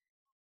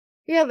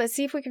 Yeah, let's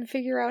see if we can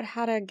figure out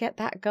how to get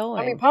that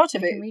going. I mean, part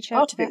of it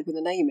with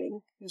the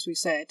naming, as we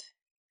said.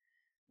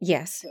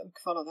 Yes. So we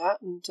can follow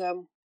that, and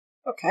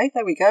okay,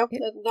 there we go.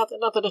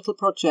 Another little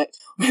project.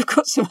 We've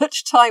got so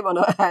much time on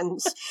our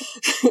hands.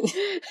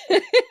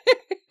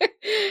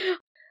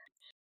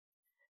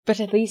 But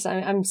at least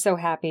I'm so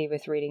happy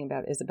with reading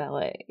about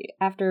Isabella.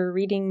 After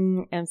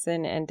reading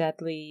Empson and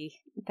Dudley,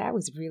 that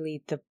was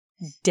really the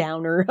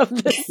downer of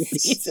the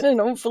season, and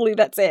hopefully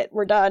that's it.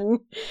 We're done.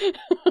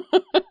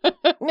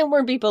 No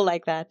more people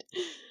like that.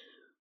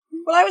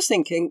 Well, I was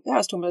talking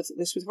about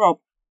this with Rob.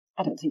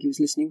 I don't think he was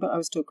listening, but I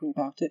was talking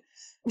about it.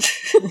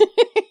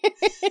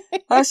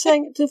 I was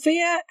saying De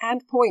Vere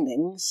and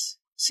Poynings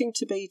seem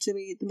to be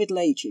the Middle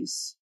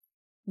Ages.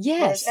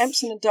 Yes. Whereas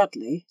Empson and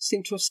Dudley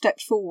seem to have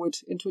stepped forward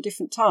into a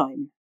different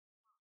time.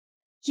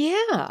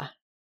 Yeah.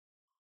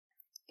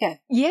 Yeah.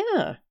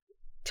 Yeah.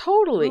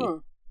 Totally. Hmm.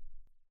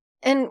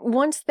 And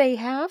once they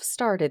have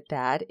started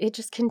that, it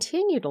just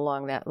continued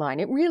along that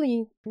line. It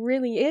really,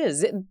 really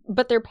is.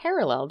 But they're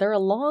parallel. They're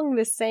along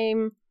the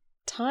same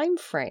time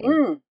frame.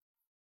 Mm.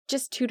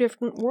 Just two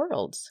different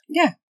worlds.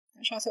 Yeah.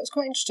 Which I thought was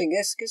quite interesting.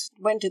 Yes, because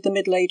when did the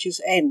Middle Ages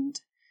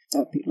end?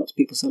 Lots of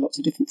people say lots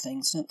of different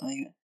things, don't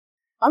they?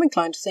 I'm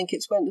inclined to think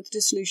it's when the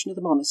dissolution of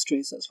the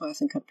monasteries. That's why I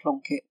think I'd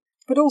plonk it.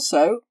 But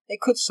also,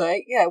 it could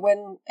say, yeah,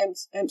 when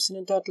Empson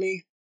and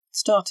Dudley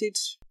started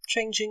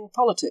changing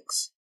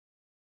politics.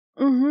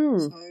 Mm-hmm.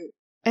 So,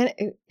 and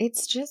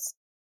it's just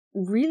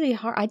really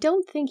hard. I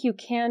don't think you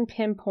can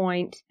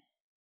pinpoint.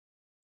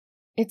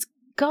 It's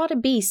got to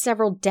be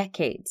several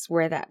decades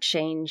where that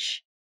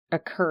change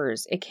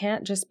occurs. It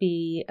can't just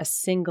be a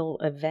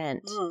single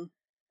event.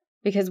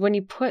 Because when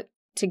you put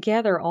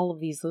together all of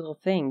these little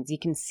things, you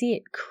can see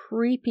it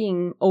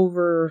creeping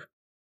over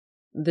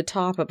the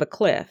top of a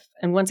cliff.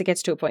 And once it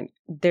gets to a point,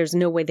 there's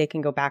no way they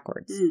can go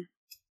backwards.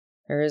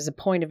 There is a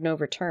point of no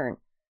return.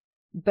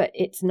 But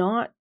it's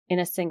not in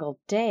a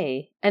single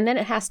day. And then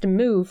it has to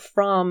move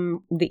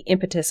from the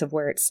impetus of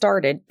where it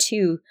started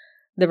to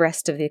the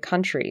rest of the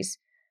countries.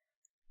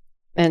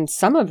 And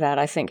some of that,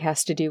 I think,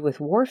 has to do with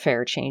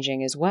warfare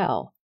changing as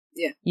well.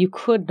 Yeah. You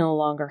could no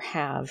longer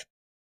have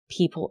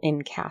people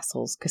in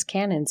castles because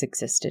cannons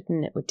existed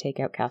and it would take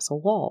out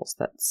castle walls.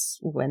 That's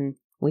when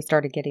we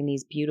started getting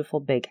these beautiful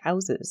big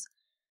houses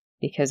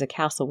because a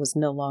castle was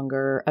no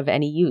longer of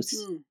any use.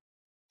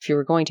 If you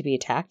were going to be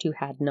attacked, you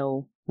had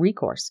no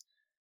recourse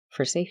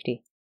for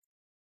safety.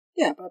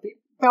 Yeah, that'd be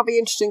an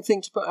interesting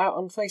thing to put out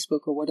on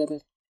Facebook or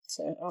whatever.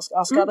 So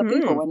ask other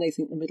people when they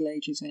think the Middle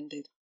Ages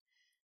ended.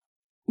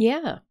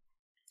 Yeah.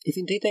 If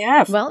indeed they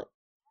have. Well,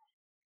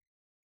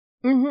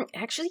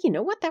 actually, you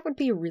know what? That would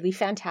be a really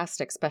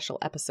fantastic special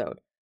episode.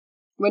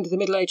 When did the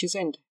Middle Ages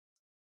end?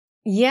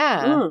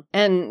 Yeah.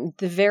 And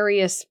the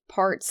various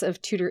parts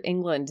of Tudor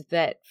England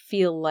that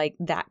feel like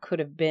that could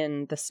have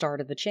been the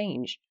start of the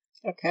change.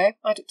 Okay,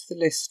 add it to the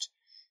list.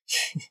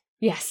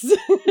 Yes. To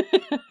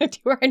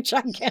our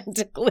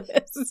gigantic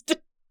list.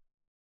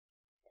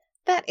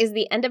 That is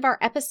the end of our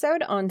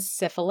episode on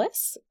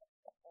syphilis.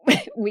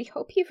 We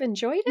hope you've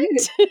enjoyed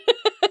it.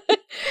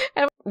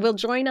 And will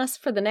join us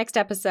for the next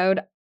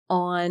episode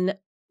on...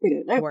 We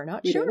don't know. We're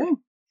not sure. Don't know.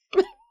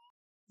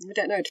 We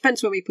don't know. It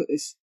depends where we put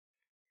this.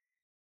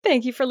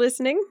 Thank you for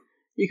listening.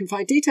 You can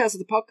find details of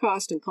the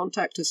podcast and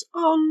contact us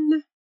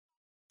on...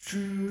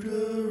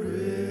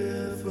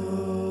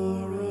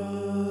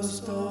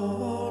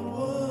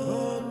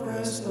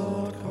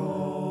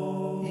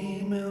 TudorRiverist.wordpress.com.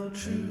 Email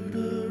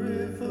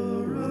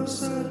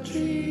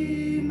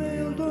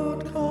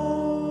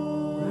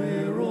TudorRiverist@gmail.com.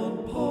 We're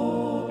on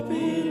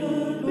Podbean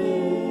and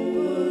all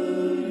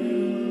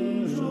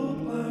the usual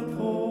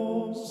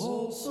platforms.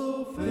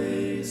 Also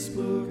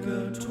Facebook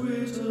and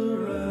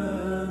Twitter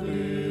and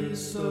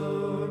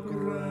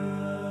Instagram.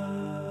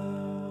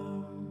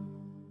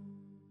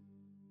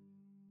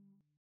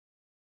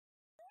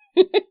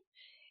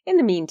 In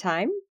the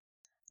meantime,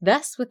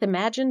 thus with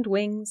imagined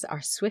wings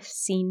our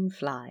swift-seen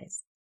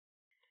flies.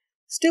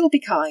 Still be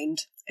kind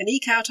and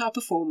eke out our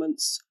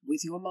performance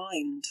with your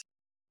mind.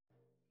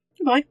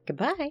 Goodbye.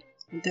 Goodbye.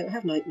 And don't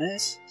have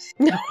nightmares.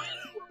 No.